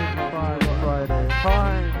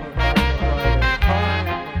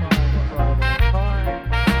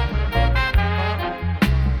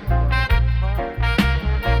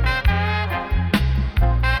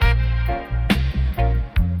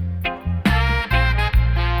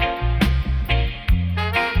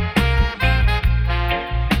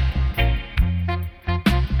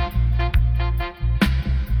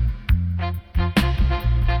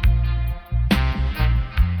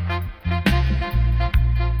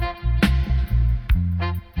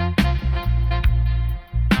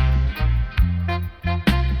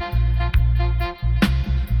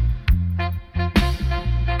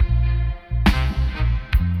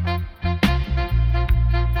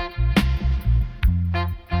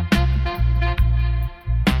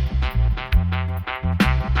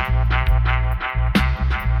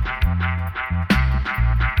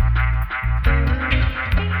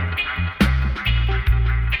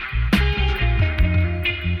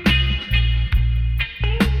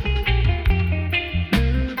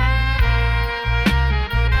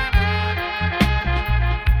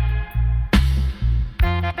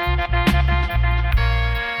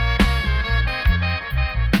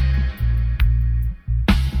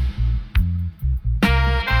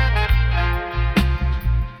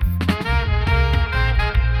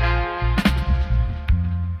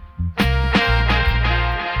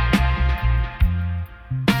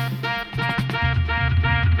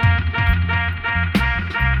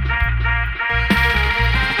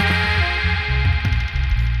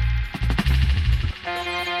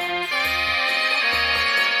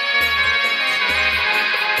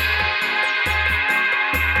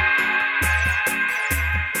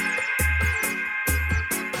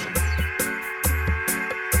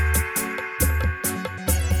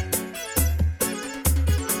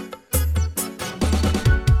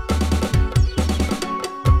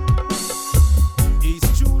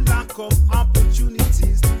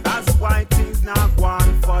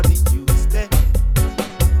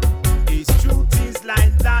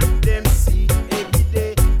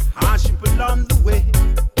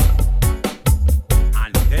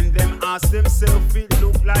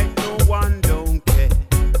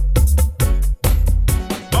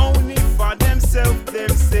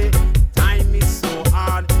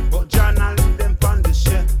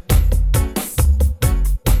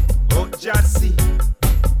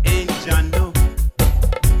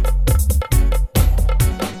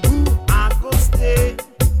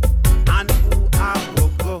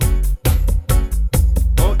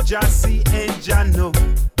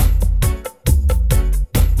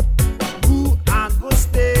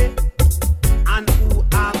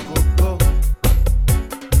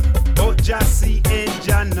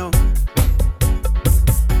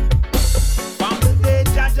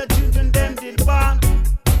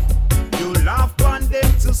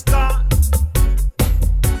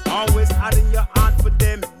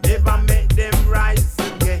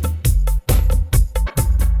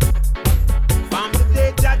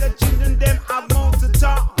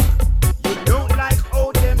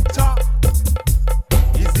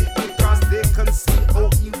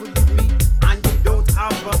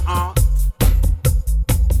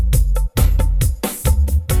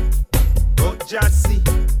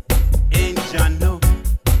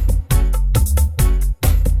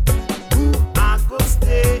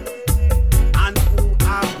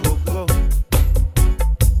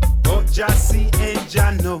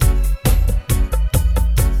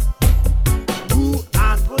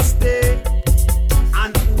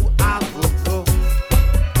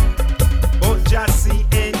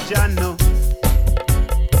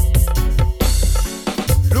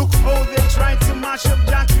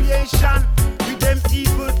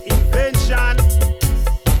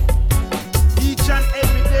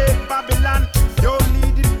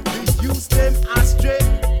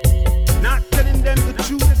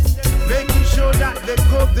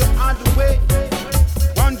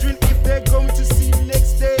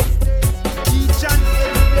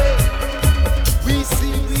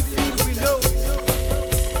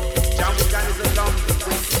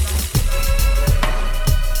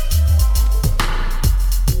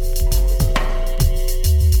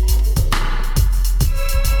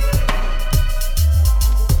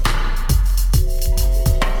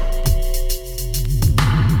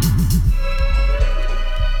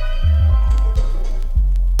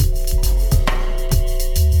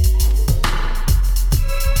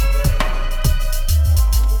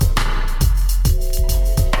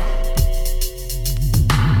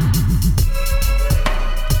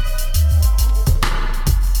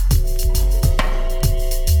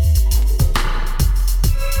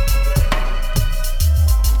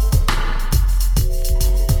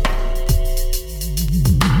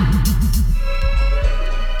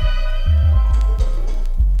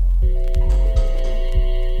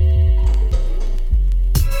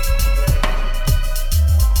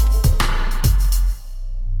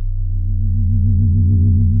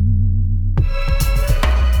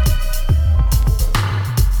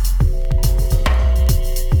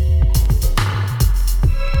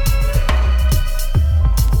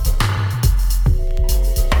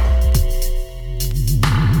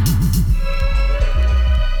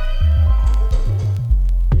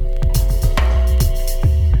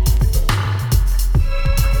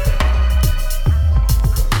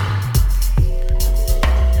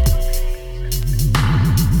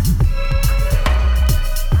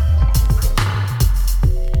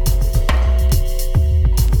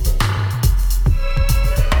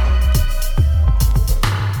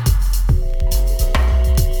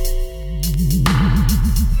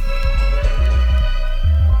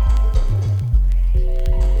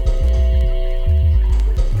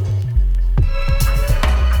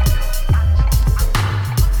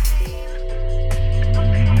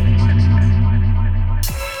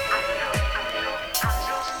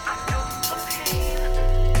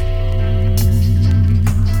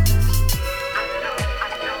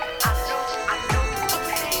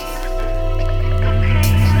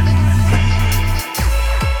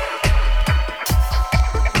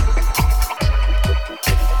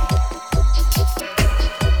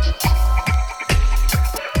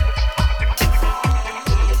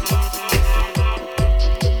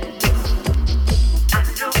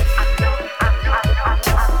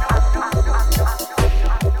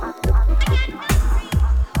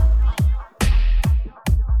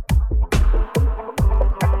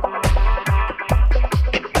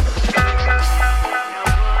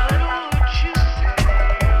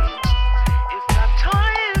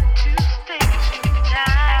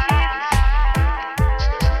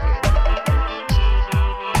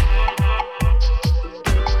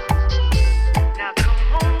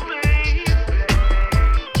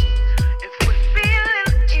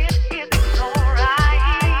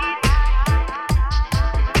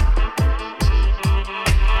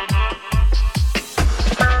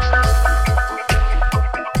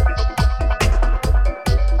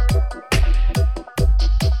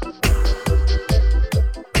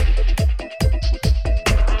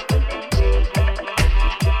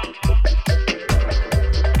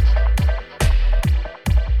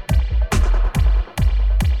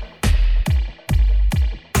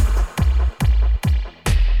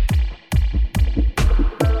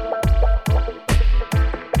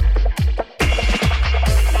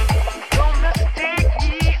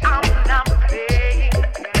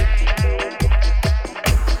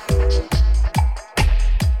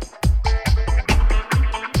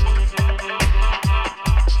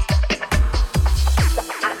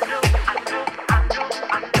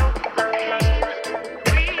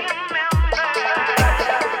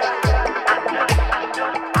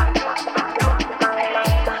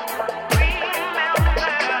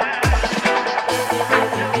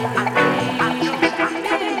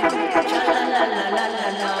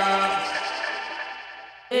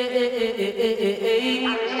 Long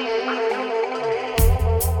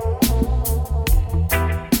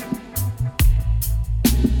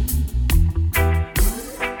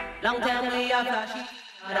time we a flashy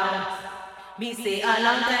down. Me say a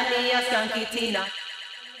long time me a skanky Tina.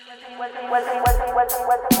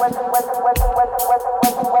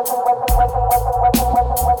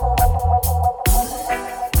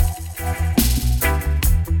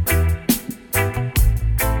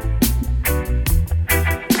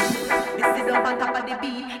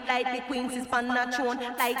 Like the queens is pan a throne,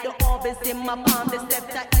 like the orbs in my palm. The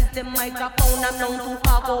scepter is the microphone. I'm known to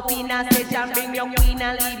cock up in a stage and bring your queen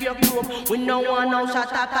and leave your room. We no want no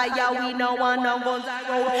shot at fire, we no want no guns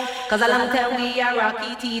around. Cause a long time we are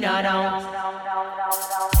Rocky Tina down.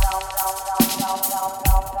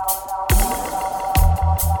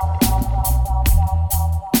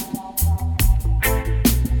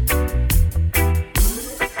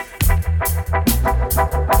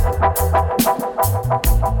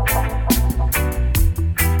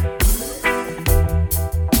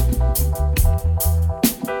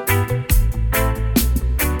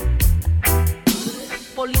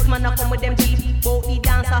 Policeman a come with them jeep, bout the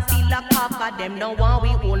dance a feel like papa. Them no want we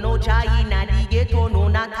all no China, the ghetto no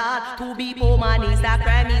not all. To be poor man is a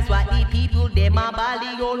crime, is what the people them a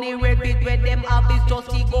bally. Only repeat where them have is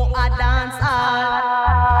just to go a dance hall.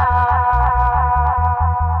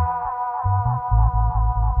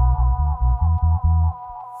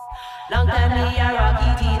 Long time me a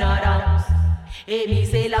Rocky Tina dance. Hey, me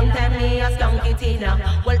say long time me a skanky Tina.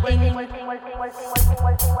 Well,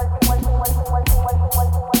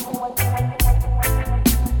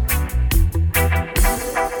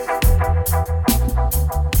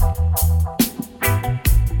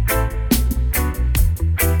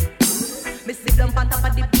 me sit down on top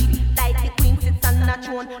of the beat, like the queen sits on a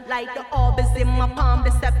throne, like the orbs in my palm.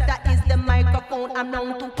 The scepter is the microphone. I'm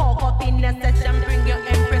known to talk up in a session, bring your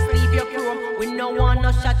empress, leave your chrome. We no want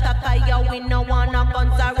no shot of fire, we no want no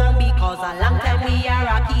guns around, because a long time we are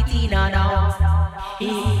Rocky Tina now.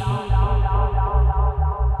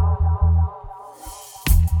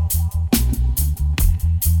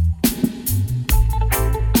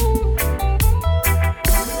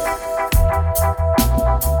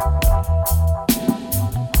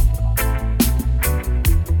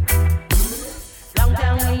 Long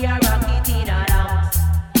time we are Rocky Tina now.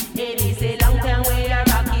 Hey, me say long time we are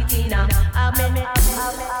Rocky Tina. Amen.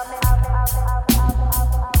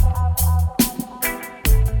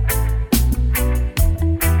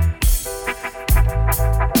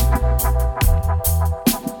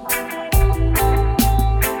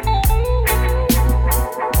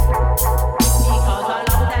 Because a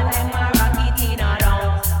long time them are Rocky Tina down.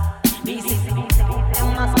 Me say them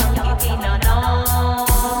a skanky Tina down.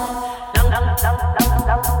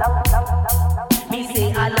 Me say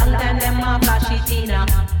a long time them a flashy Tina.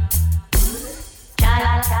 Cha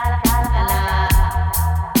la cha la la la.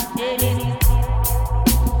 Hey, me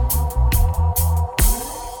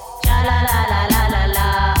cha la la la la la la.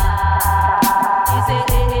 Me say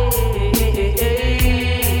hey hey hey hey hey.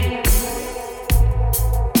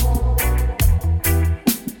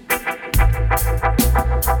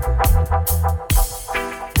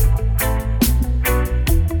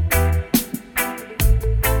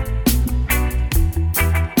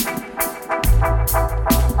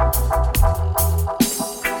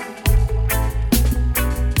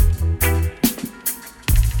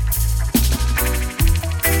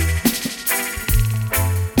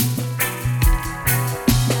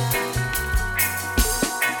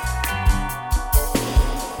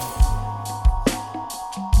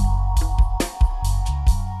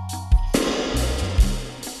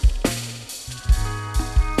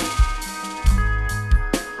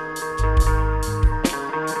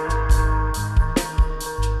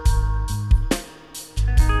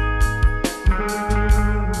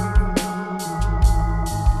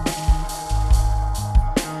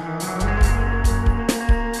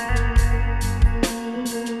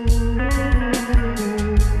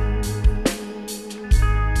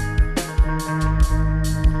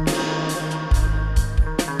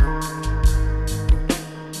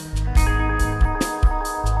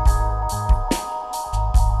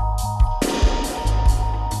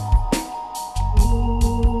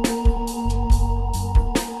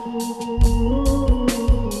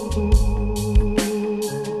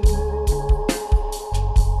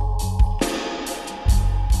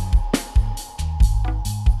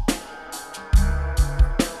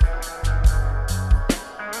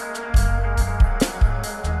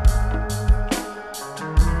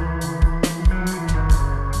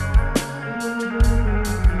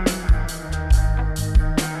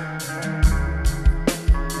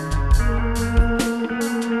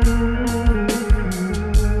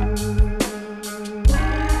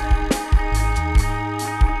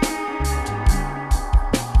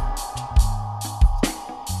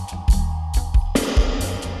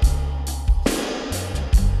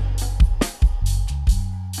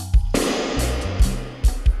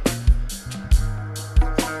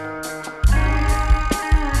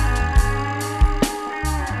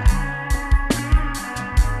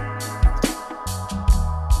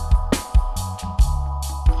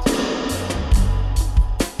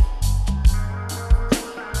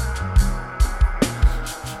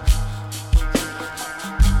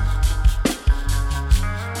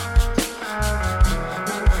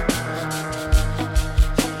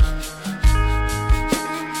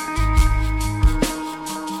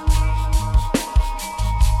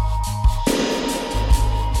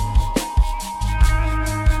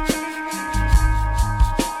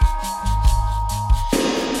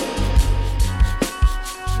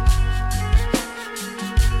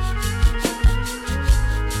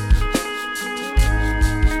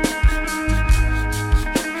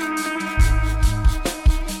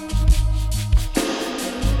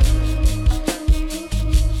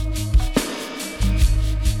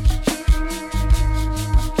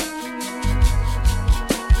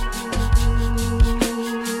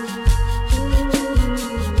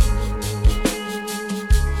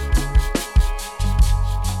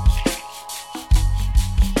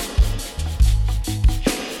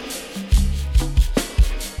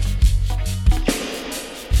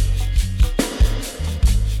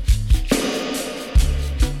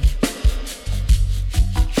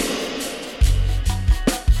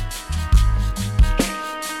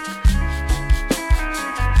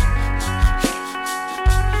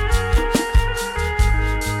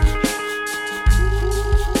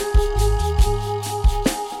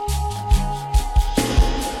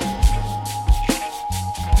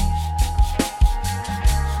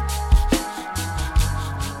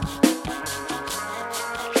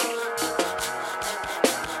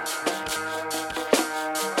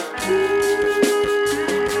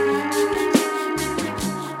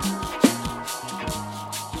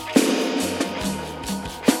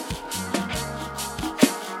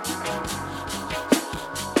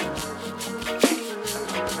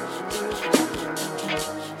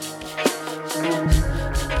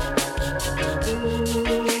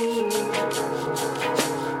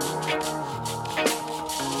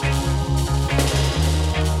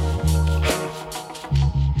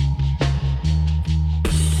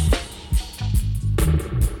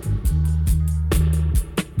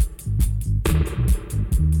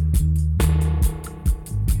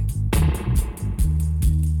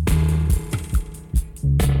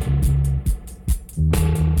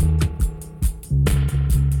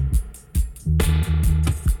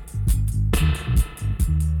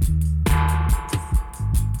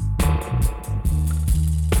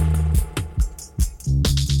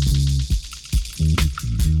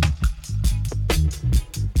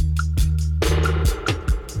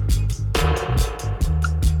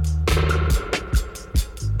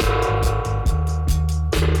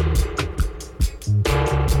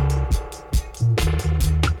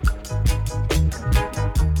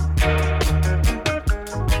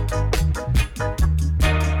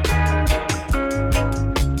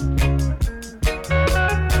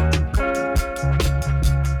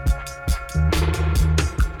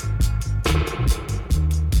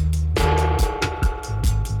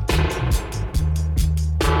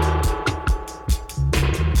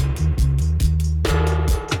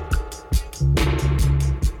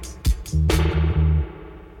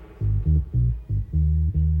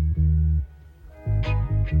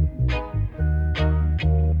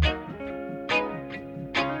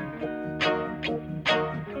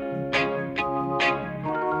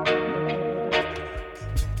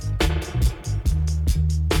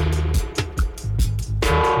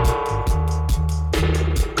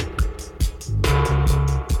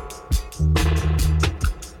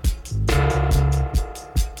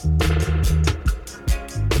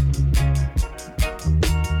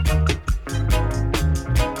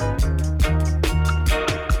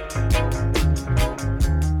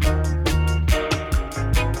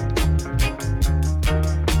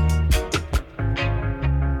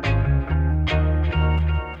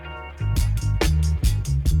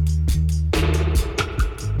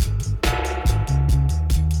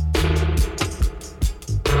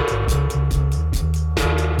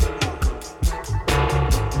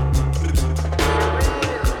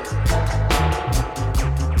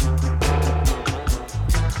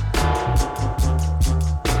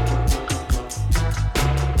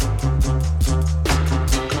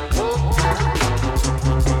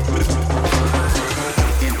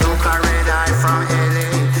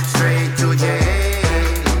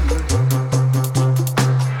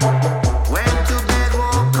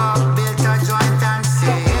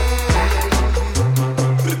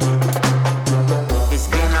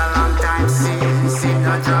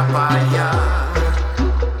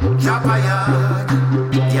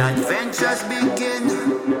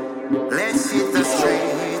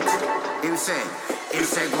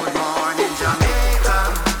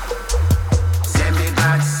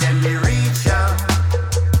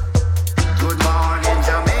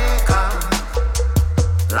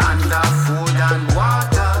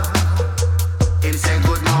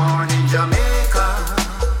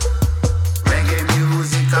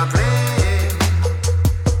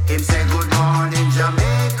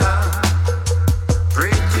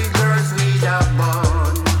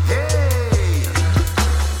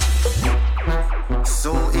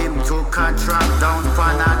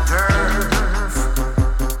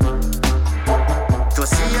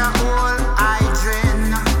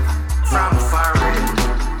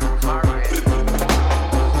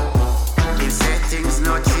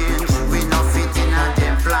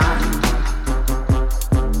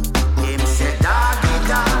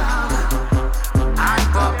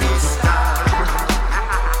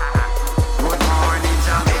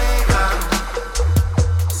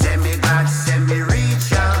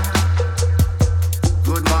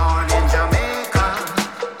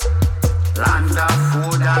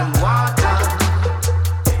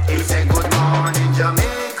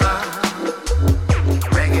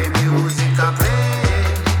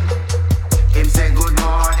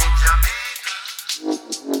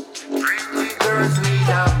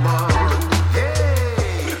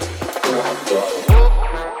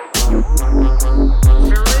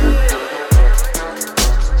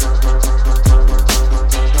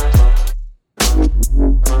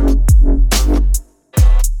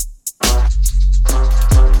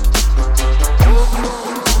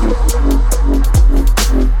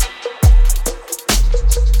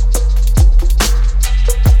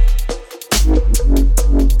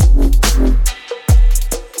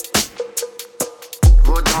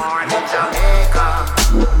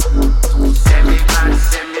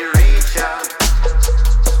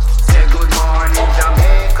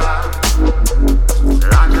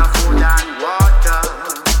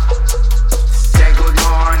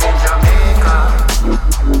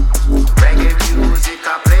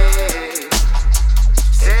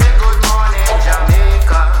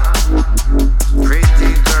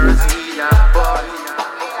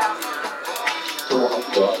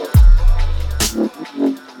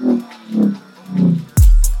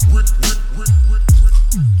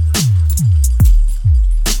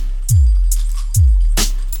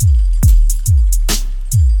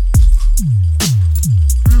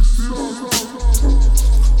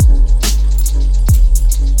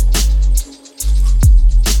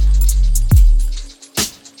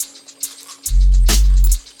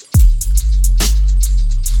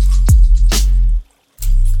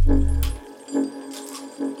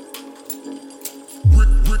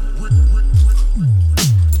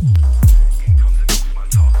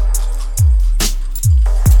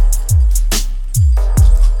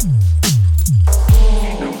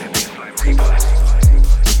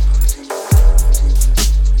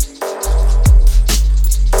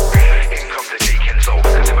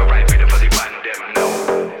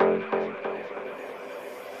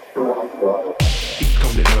 In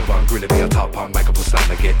come the urban gorilla, be a top on mic, I put stand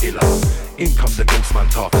to get iller. In come the ghost man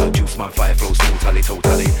talker, juice man fire flows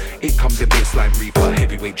totally. In come the bassline reaper,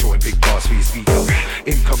 heavyweight drawing big bars for your speaker.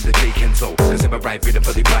 In come the J Kenzo, cause I'm a right rhythm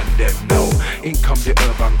for the band them no. In come the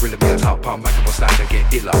urban gorilla, be a top on mic, I put stand to get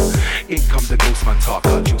iller. In come the ghost man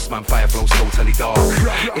talker, juice man fire flows totally dark.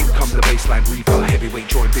 In come the bassline reaper, heavyweight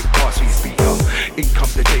drawing big bars for your speaker. In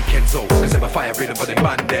come the J Kenzo, cause I'm a fire rhythm for the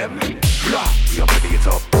band them. We are ready it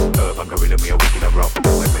up, urban gorilla, we are wicked and rough.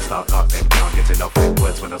 When we start talk, them can't get enough with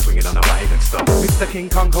words when I'm swinging on the vibe and stuff. Mr. King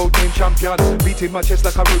Kong, code name champion, beating my chest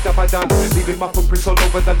like a root of a done, leaving my footprints all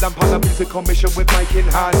over the lamp on a music commission with mic in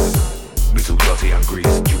hand. Me too dirty and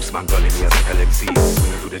grease, juice man gulling me as a LMC.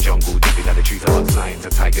 Swinging through the jungle, deep in the trees about signs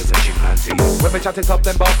of tigers and chimpanzees. When we chat it up,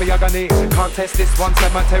 then bar for agony. Can't test this one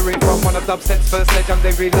cemetery from one of Dubstep's first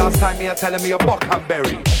legendary. Last time me a telling me a buck and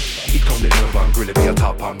berry. In come the urban gorilla, be a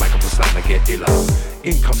top on mic, I put stand to get iller.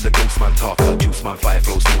 In come the ghost man talker, juice man fire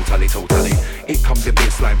flows totally. In come the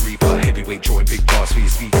bassline reaper, heavyweight drawing big bars for your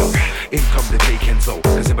speaker. In come the J Kenzo,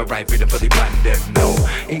 cause I'm a right rhythm for the band them no.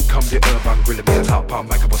 In come the urban gorilla, be a top on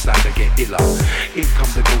mic, I put stand to get iller. In come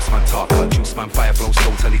the ghost man talker, juice man fire flows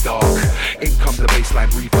totally dark. In come the bassline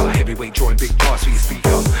reaper, heavyweight drawing big bars for your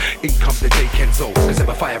speaker. In come the J Kenzo, cause I'm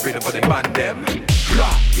a fire rhythm for the band them.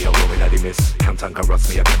 We are rolling at the miss, Camton can rust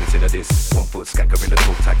me, I can't consider this. 1 foot skanker in the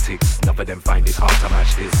talk tactics, none of them find it hard to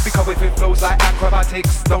match this. Because with it flows like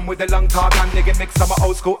acrobatics, done with the long talk and nigga mix. I'm a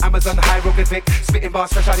old school Amazon hieroglyphic, spitting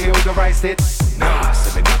bars fresh out the odorized it. Nah,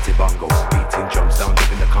 seminati bongo, beating drums down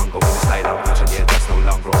deep in the Congo. In the style out, matching yeah, that's no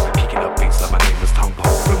longer. Picking up beats like my name was Tongo.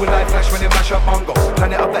 Fluid like flash when it mash up bongo.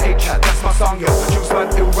 Planet of the 8-chat, that's my song yo. Juice man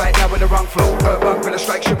ill right now with the wrong flow. Urban gorilla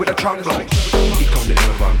strike shit with a trunk blow. In come the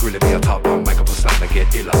urban gorilla, be a top on mic, I put stand to get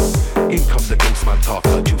iller. In come the ghost man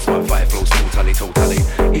talker, juice man fire flows totally.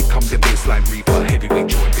 In come the bassline reaper, heavyweight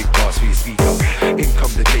drawing big bars for your speaker. In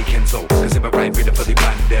come the J Kenzo, cause I'm a right rhythm for the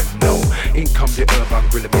band them no. In come the urban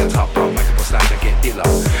gorilla, be a top on mic, I put stand to get iller.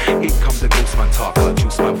 In come the ghost man talker,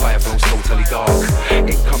 juice man fire flows totally dark.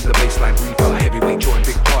 In come the bassline reaper, heavyweight drawing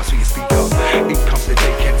big bars for your speaker. In come the J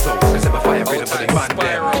Kenzo, cause I'm a fire rhythm for the band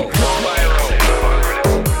them.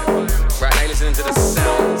 Right now listening to the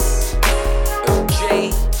sounds of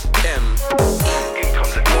J.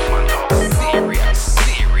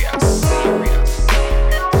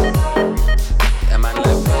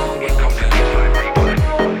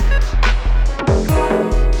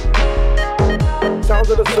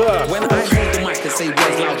 When I hold the mic and say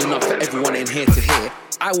words loud enough for everyone in here to hear,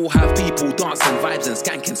 I will have people dancing, vibes and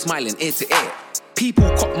skanking, smiling ear to ear. People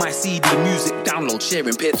cop my CD, music, download,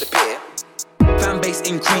 sharing peer to peer. Fan base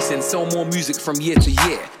increasing, sell more music from year to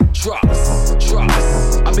year. Trust.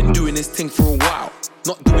 I've been doing this thing for a while.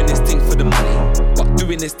 Not doing this thing for the money, but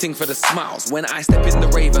doing this thing for the smiles. When I step in the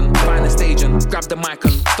Raven, find a stage and grab the mic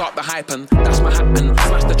and start the hype and dash my hat and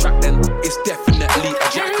smash the track, then it's definitely a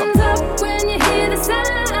jack up. Hands up when you hear the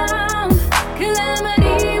sound.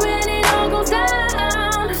 Calamity when it all goes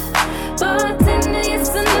down. Bartender, it's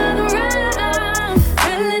another round.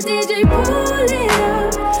 Tell the DJ pull it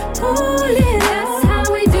up, pull it up. That's how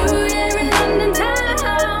we do here in London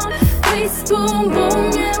town. Bass boom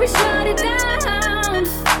boom, yeah we shut it down.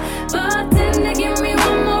 Bartender, give me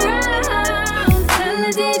one more round. Tell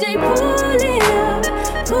the DJ pull it up,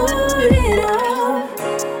 pull it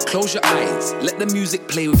up. Close your eyes, let the music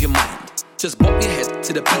play with your mind. Just bop your head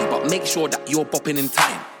to the beat, but make sure that you're bopping in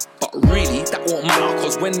time. But really, that won't matter,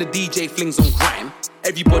 cause when the DJ flings on grime,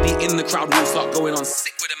 everybody in the crowd will start going on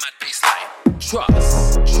sick with a mad bass line.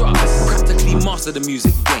 Trust, practically master the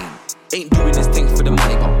music game. Ain't doing this thing for the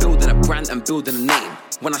money, but building a brand and building a name.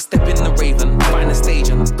 When I step in the Raven, find a stage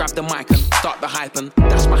and grab the mic and start the hype and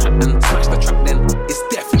dash my hat and smash the track, then it's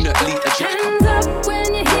definitely a jack up. Hands up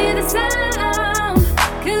when you hear the sound.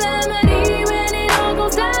 Calamity when it all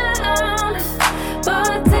goes down.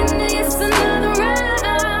 Bartender, it's another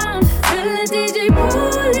round. Tell the DJ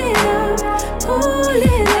pull it up, pull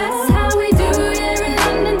it up. That's how we do here in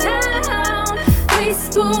London town.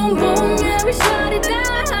 Bass boom boom, yeah we shut it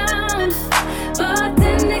down.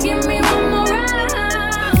 Bartender, give me one more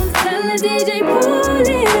round. Tell the DJ pull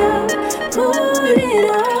it up, pull it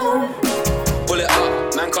up. Pull it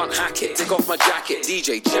up, man can't hack it. Take off my jacket,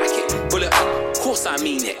 DJ jacket. Pull it up, course I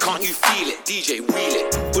mean it. Can't you feel it? DJ wheel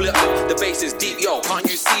it. Pull it up, the bass is deep, yo. Can't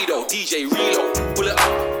you see though? DJ reload. Pull it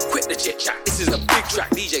up, quit the chit chat. This is a big track.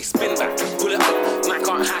 DJ spin back. Pull it up, man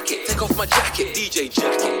can't hack it. Take off my jacket, DJ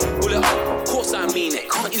jacket. Pull it up, course I mean it.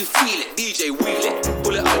 Can't you feel it? DJ wheel it.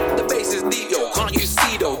 Pull it up, the bass is deep, yo. Can't you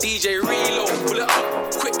see though? DJ reload. Pull it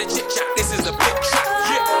up, quit the chit chat. This is a big track.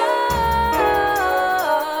 Yeah.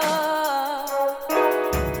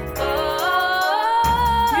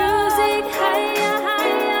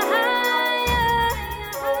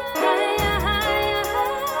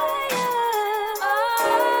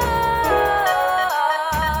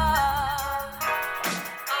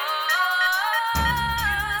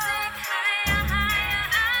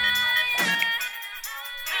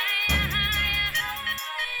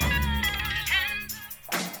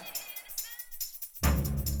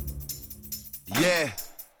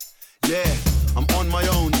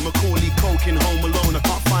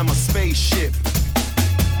 spaceship.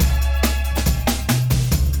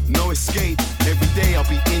 No escape, every day I'll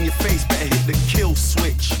be in your face, better hit the kill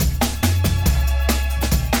switch.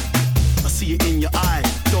 I see it in your eye,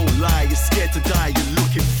 don't lie, you're scared to die, you're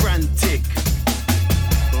looking frantic.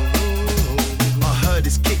 I heard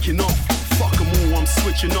it's kicking off, fuck 'em all, I'm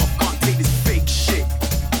switching off, can't take this fake shit.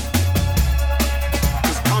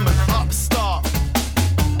 Cause I'm an upstart,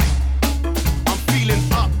 I'm feeling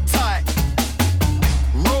uptight.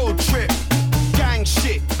 Road trip, gang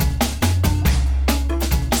shit.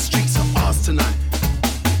 The streets are ours tonight.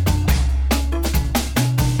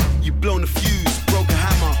 You blown the fuse, broke a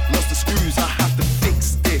hammer, lost the screws, I have to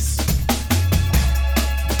fix this.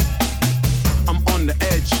 I'm on the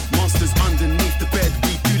edge, monsters underneath the bed,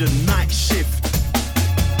 we do the night shift.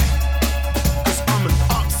 Cause I'm an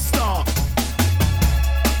upstart,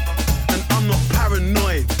 and I'm not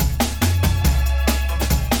paranoid.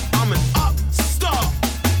 I'm an upstart,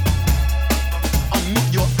 I'm not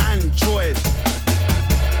your android.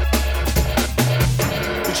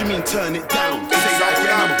 What you mean turn it down? Say that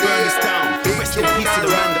again, I'ma burn this down. Rest in peace to the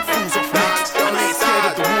man that falls off next. And I ain't scared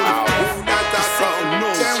of the wall of death. That's certain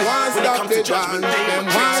knows. Them want When it stop comes the to judgment dance, day, them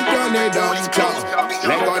my want dreams turn it down, chop.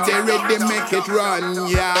 Let go the rhythm, make it run,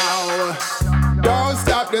 yow. Don't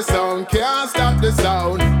stop the sound, can't stop the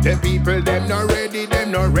sound. The people, them not ready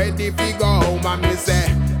fi go home. And me say,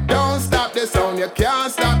 don't stop the sound, you can't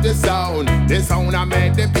stop the sound. The sound I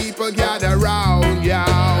make the people gather round,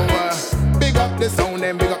 yow. Big up the sound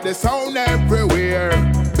and big up the sound everywhere.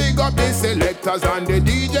 Big up the selectors and the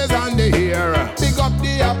DJs and the ear. Big up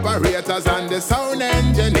the operators and the sound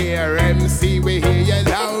engineer. MC, we hear you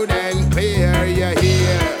loud and clear, you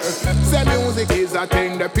hear. Say music is a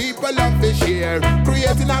thing the people love to share.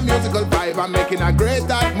 Creating a musical vibe and making a great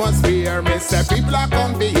atmosphere. Me say people are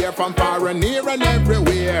come to hear from far and near and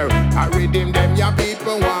everywhere. I rhythm them your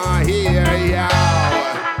people want hear, yeah.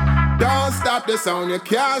 Don't stop the sound, you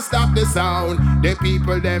can't stop the sound. The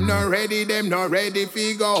people, them not ready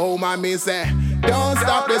fi go home. And me say, don't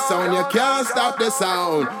stop the sound, you can't stop the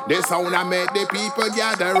sound. The sound I make the people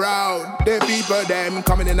gather round. The people, them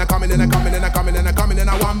coming in a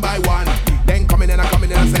one by one. Then coming in a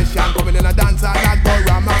session, coming in a dance and a go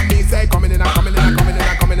ram. And me say, coming in a two.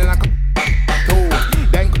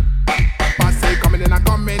 Then I say, coming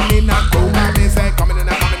in a two. And me say, coming in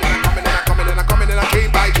a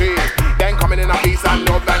 3x3. Then coming in a piece and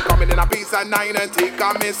love, and coming in a piece and 9 and tick.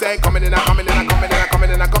 And me say, coming in a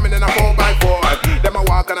 4x4. Them a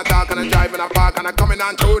walk and a talk and a drive and a park and a coming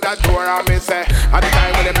on through that door. And me say, at the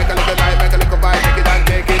time when they make a little light, make a little vibe, make it and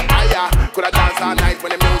take it higher. Could I dance all night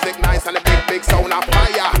when the music nice and the big sound of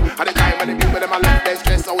fire. At the time when the people them a left their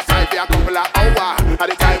stress outside for a couple of hours. At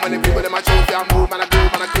the time when the people them a choose for a move and a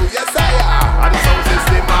groove and a crew, yes I am. At the sound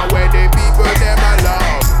system and where the people them a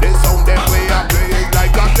love. The sound them way a play is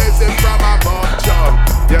like a blessing from above, chum.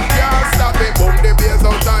 You can't stop it, boom the bass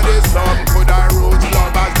out of the sun. Put a roots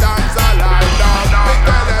lovers dance alive, now we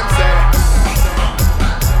tell them say.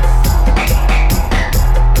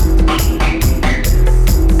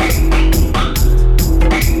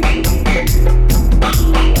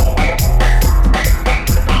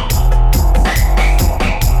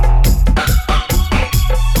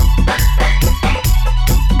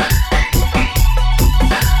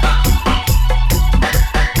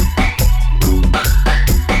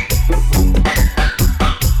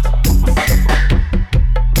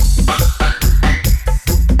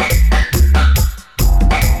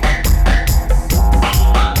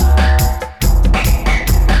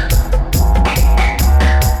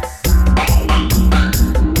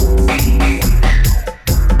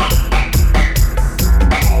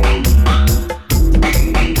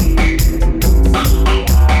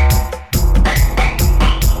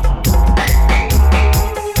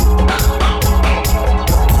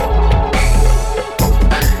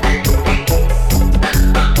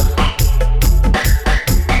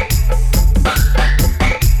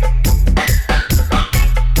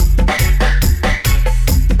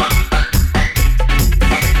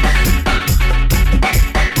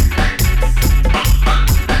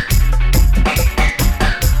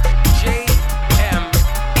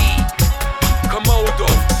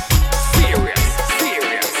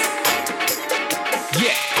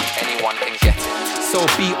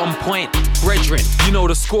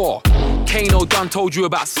 Kano done told you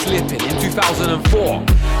about slipping in 2004.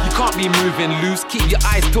 You can't be moving loose, keep your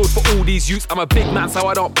eyes peeled for all these youths. I'm a big man, so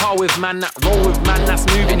I don't par with man that roll with man that's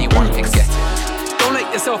moving. Anyone can get it. Don't let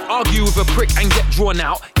yourself argue with a prick and get drawn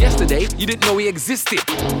out. Yesterday, you didn't know he existed,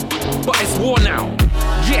 but it's war now.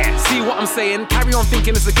 Yeah, see what I'm saying? Carry on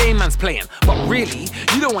thinking it's a game man's playing. But really,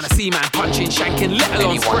 you don't wanna see man punching, shanking, let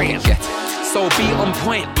alone spraying. So be on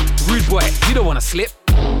point. Rude boy, you don't wanna slip.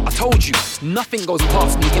 I told you, nothing goes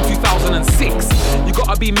past me in 2006. You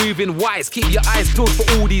gotta be moving wise, keep your eyes peeled for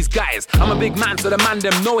all these guys. I'm a big man, so the man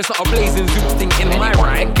them know it's not a blazing zoot thing in my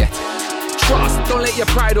rhyme. Trust, don't let your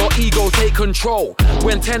pride or ego take control.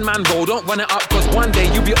 When 10 man go, don't run it up, cause one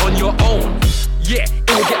day you'll be on your own. Yeah,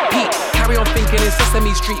 it will get peaked. Carry on thinking it's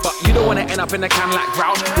Sesame Street, but you don't wanna end up in a can like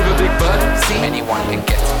Grouch with a big bird. See, anyone can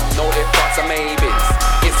get no if buts or maybes.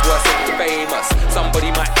 It's worse if you're famous.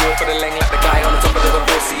 Somebody might go for the leng like the guy on the top of the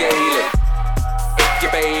Divorcee Ailing. If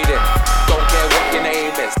you're baiting, don't care what your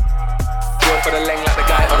name is. Go for the leng like the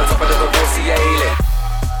guy on the top of the Divorcee Ailing.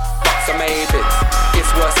 Buts or maybes.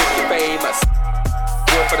 It's worse if you're famous.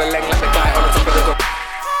 Go for the leng like the guy on the top of the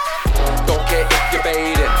Don't care if you're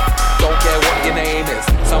baiting. Don't care what your name is.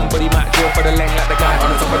 Somebody might go for the leng like the guy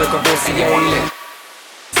on the top of the Divorcee Ailing.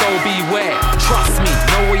 So beware, trust me,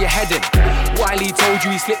 know where you're heading. Wiley told you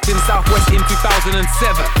he slipped in Southwest in 2007.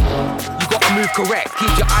 You gotta move correct, keep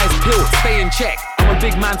your eyes peeled, stay in check. I'm a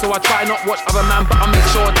big man, so I try not watch other man, but I make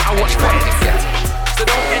sure that I watch fair. So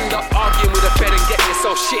don't end up arguing with a bed and getting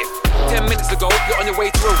yourself shit. 10 minutes ago, you're on your way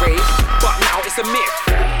to a rave, but now it's a myth.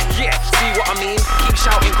 Yeah, see what I mean? Keep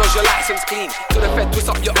shouting cause your license clean. Till the Fed twist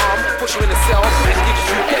up your arm, push you in the cell, and give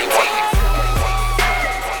you game team.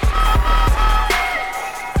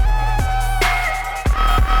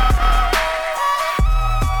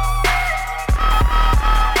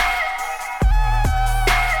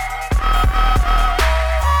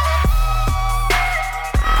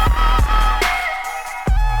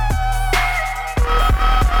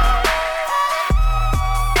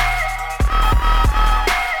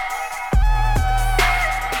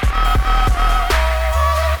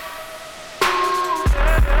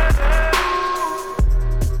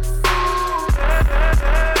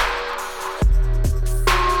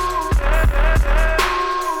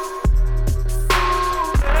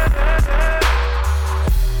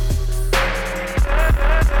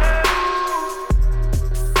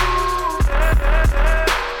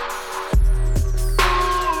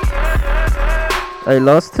 Hey,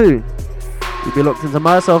 last two. You'll be locked into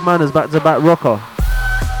myself, Manners, back-to-back rocker.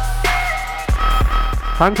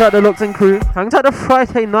 Hang tight the Locked In crew. Hang tight the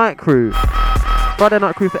Friday night crew. Friday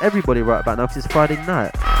night crew for everybody right about now because it's Friday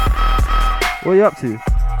night. What are you up to?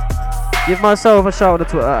 Give myself a shout on the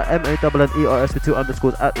Twitter at MANNERS with 2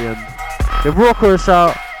 underscores at the end. Give Rocker a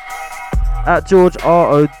shout at George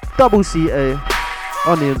ROCCA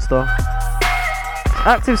on the Insta.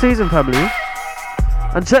 Active season, family.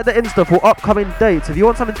 And check the Insta for upcoming dates. If you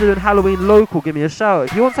want something to do in Halloween local, give me a shout.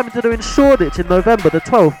 If you want something to do in Shoreditch in November the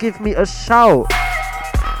 12th, give me a shout.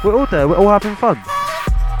 We're all there, we're all having fun.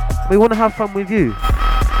 We want to have fun with you.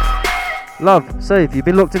 Love, safe. You've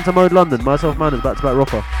been locked into Mode London. Myself, Manners, back-to-back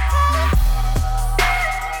rocker.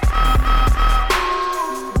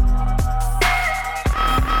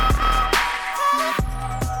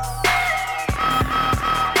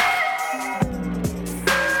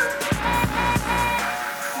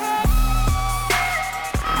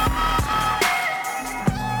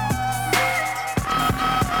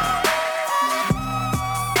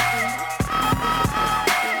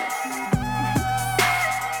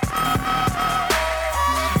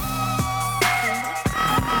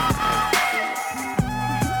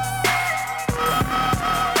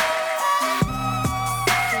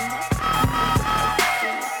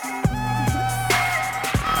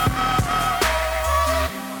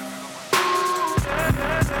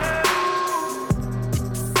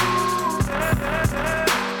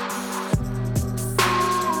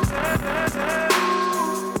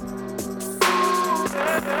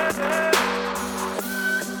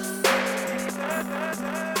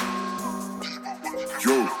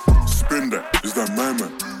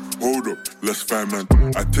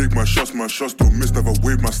 My shots don't miss, never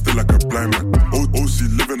wave, man, still like a blind man.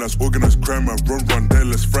 OC living as organized crime, man. Run there,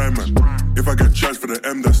 let's fry, man. If I get charged for the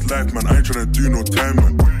M, that's life, man. I ain't tryna do no time,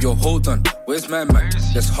 man. Yo, hold on, where's my man?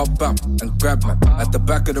 Let's hop out and grab, man. At the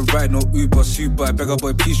back of the ride, no Uber, Super. Beggar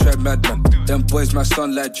boy, please try madman. Them boys, my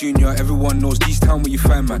son like Junior. Everyone knows these town where you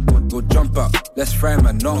find, man. Go jump out, let's fry,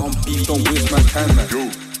 man. Not on beef, don't waste my time, man.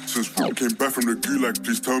 Yo, since Rock came back from the gulag,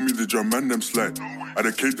 please tell me did your man them slide? I I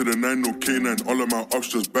done came to the 9, no K9. All of my ops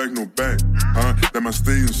just bag, no bag. Then I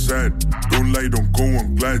stay inside. Don't lie, don't go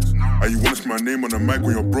on glides. You wanna see my name on the mic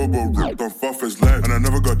when your bro ripped on Farfetch's life. And I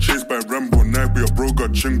never got chased by Rambo Knife, but your bro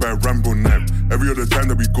got chinged by Rambo Knife. Every other time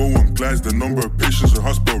that we go on glides, the number of patients in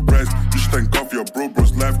hospital rise. You should thank God for your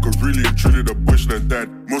bro's life, cause really and truly the boy should have died.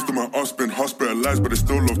 Most of my ops been hospitalized, but they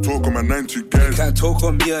still love talk on my 9-2 guys. Can't talk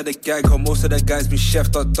on me or the guy, cause most of the guys been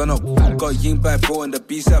chefed or done up. Got ying by bro and the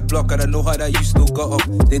B-side block, I don't know how that you still got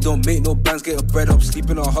up. They don't make no bands, get a bread up.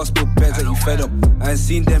 Sleeping on hospital beds that you fed up. I ain't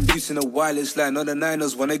seen them using a while, it's like none of the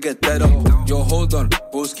Niners wanna get dead up. Yo, hold on,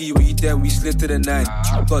 broski, we there, we slid to the 9.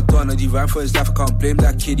 Got done and he ran for his life, I can't blame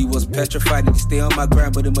that kid. He was petrified and he stay on my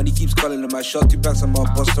grind, but the money keeps calling him. I shot 2 packs and my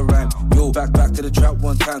bust a rhyme. Yo, back to the trap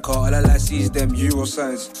one time, cause all I like see is them Euro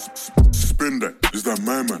signs. Spin that, is that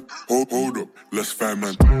my man? Hold up, let's fight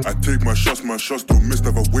man. I take my shots don't miss,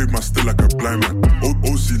 never wave my still like a blind man.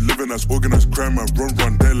 OC living as organized crime man,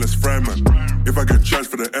 run there, let's fry man. If I get charged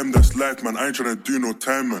for the M, that's life man, I ain't tryna do no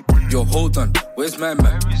time man. Yo, hold on, where's my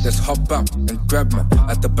man? Let's hop out and grab man.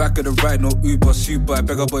 At the back of the ride, no Uber, super, I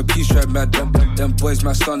beg a boy, please try mad them. Them boys,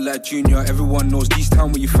 my son like Junior, everyone knows these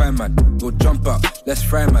town where you find man. Yo, jump out, let's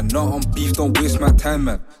fry man, not on beef, don't waste my time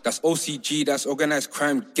man. That's OCG, that's organized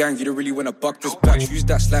crime gang, you don't really wanna buck this back. Use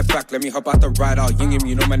that slide back, let me hop out the ride, I'll ying him,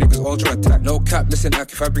 you know my niggas ultra attack. No cap, listen,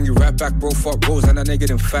 like if I bring you right back, bro, fuck Rose and that nigga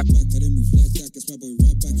them fat. I didn't move like that, guess my boy right.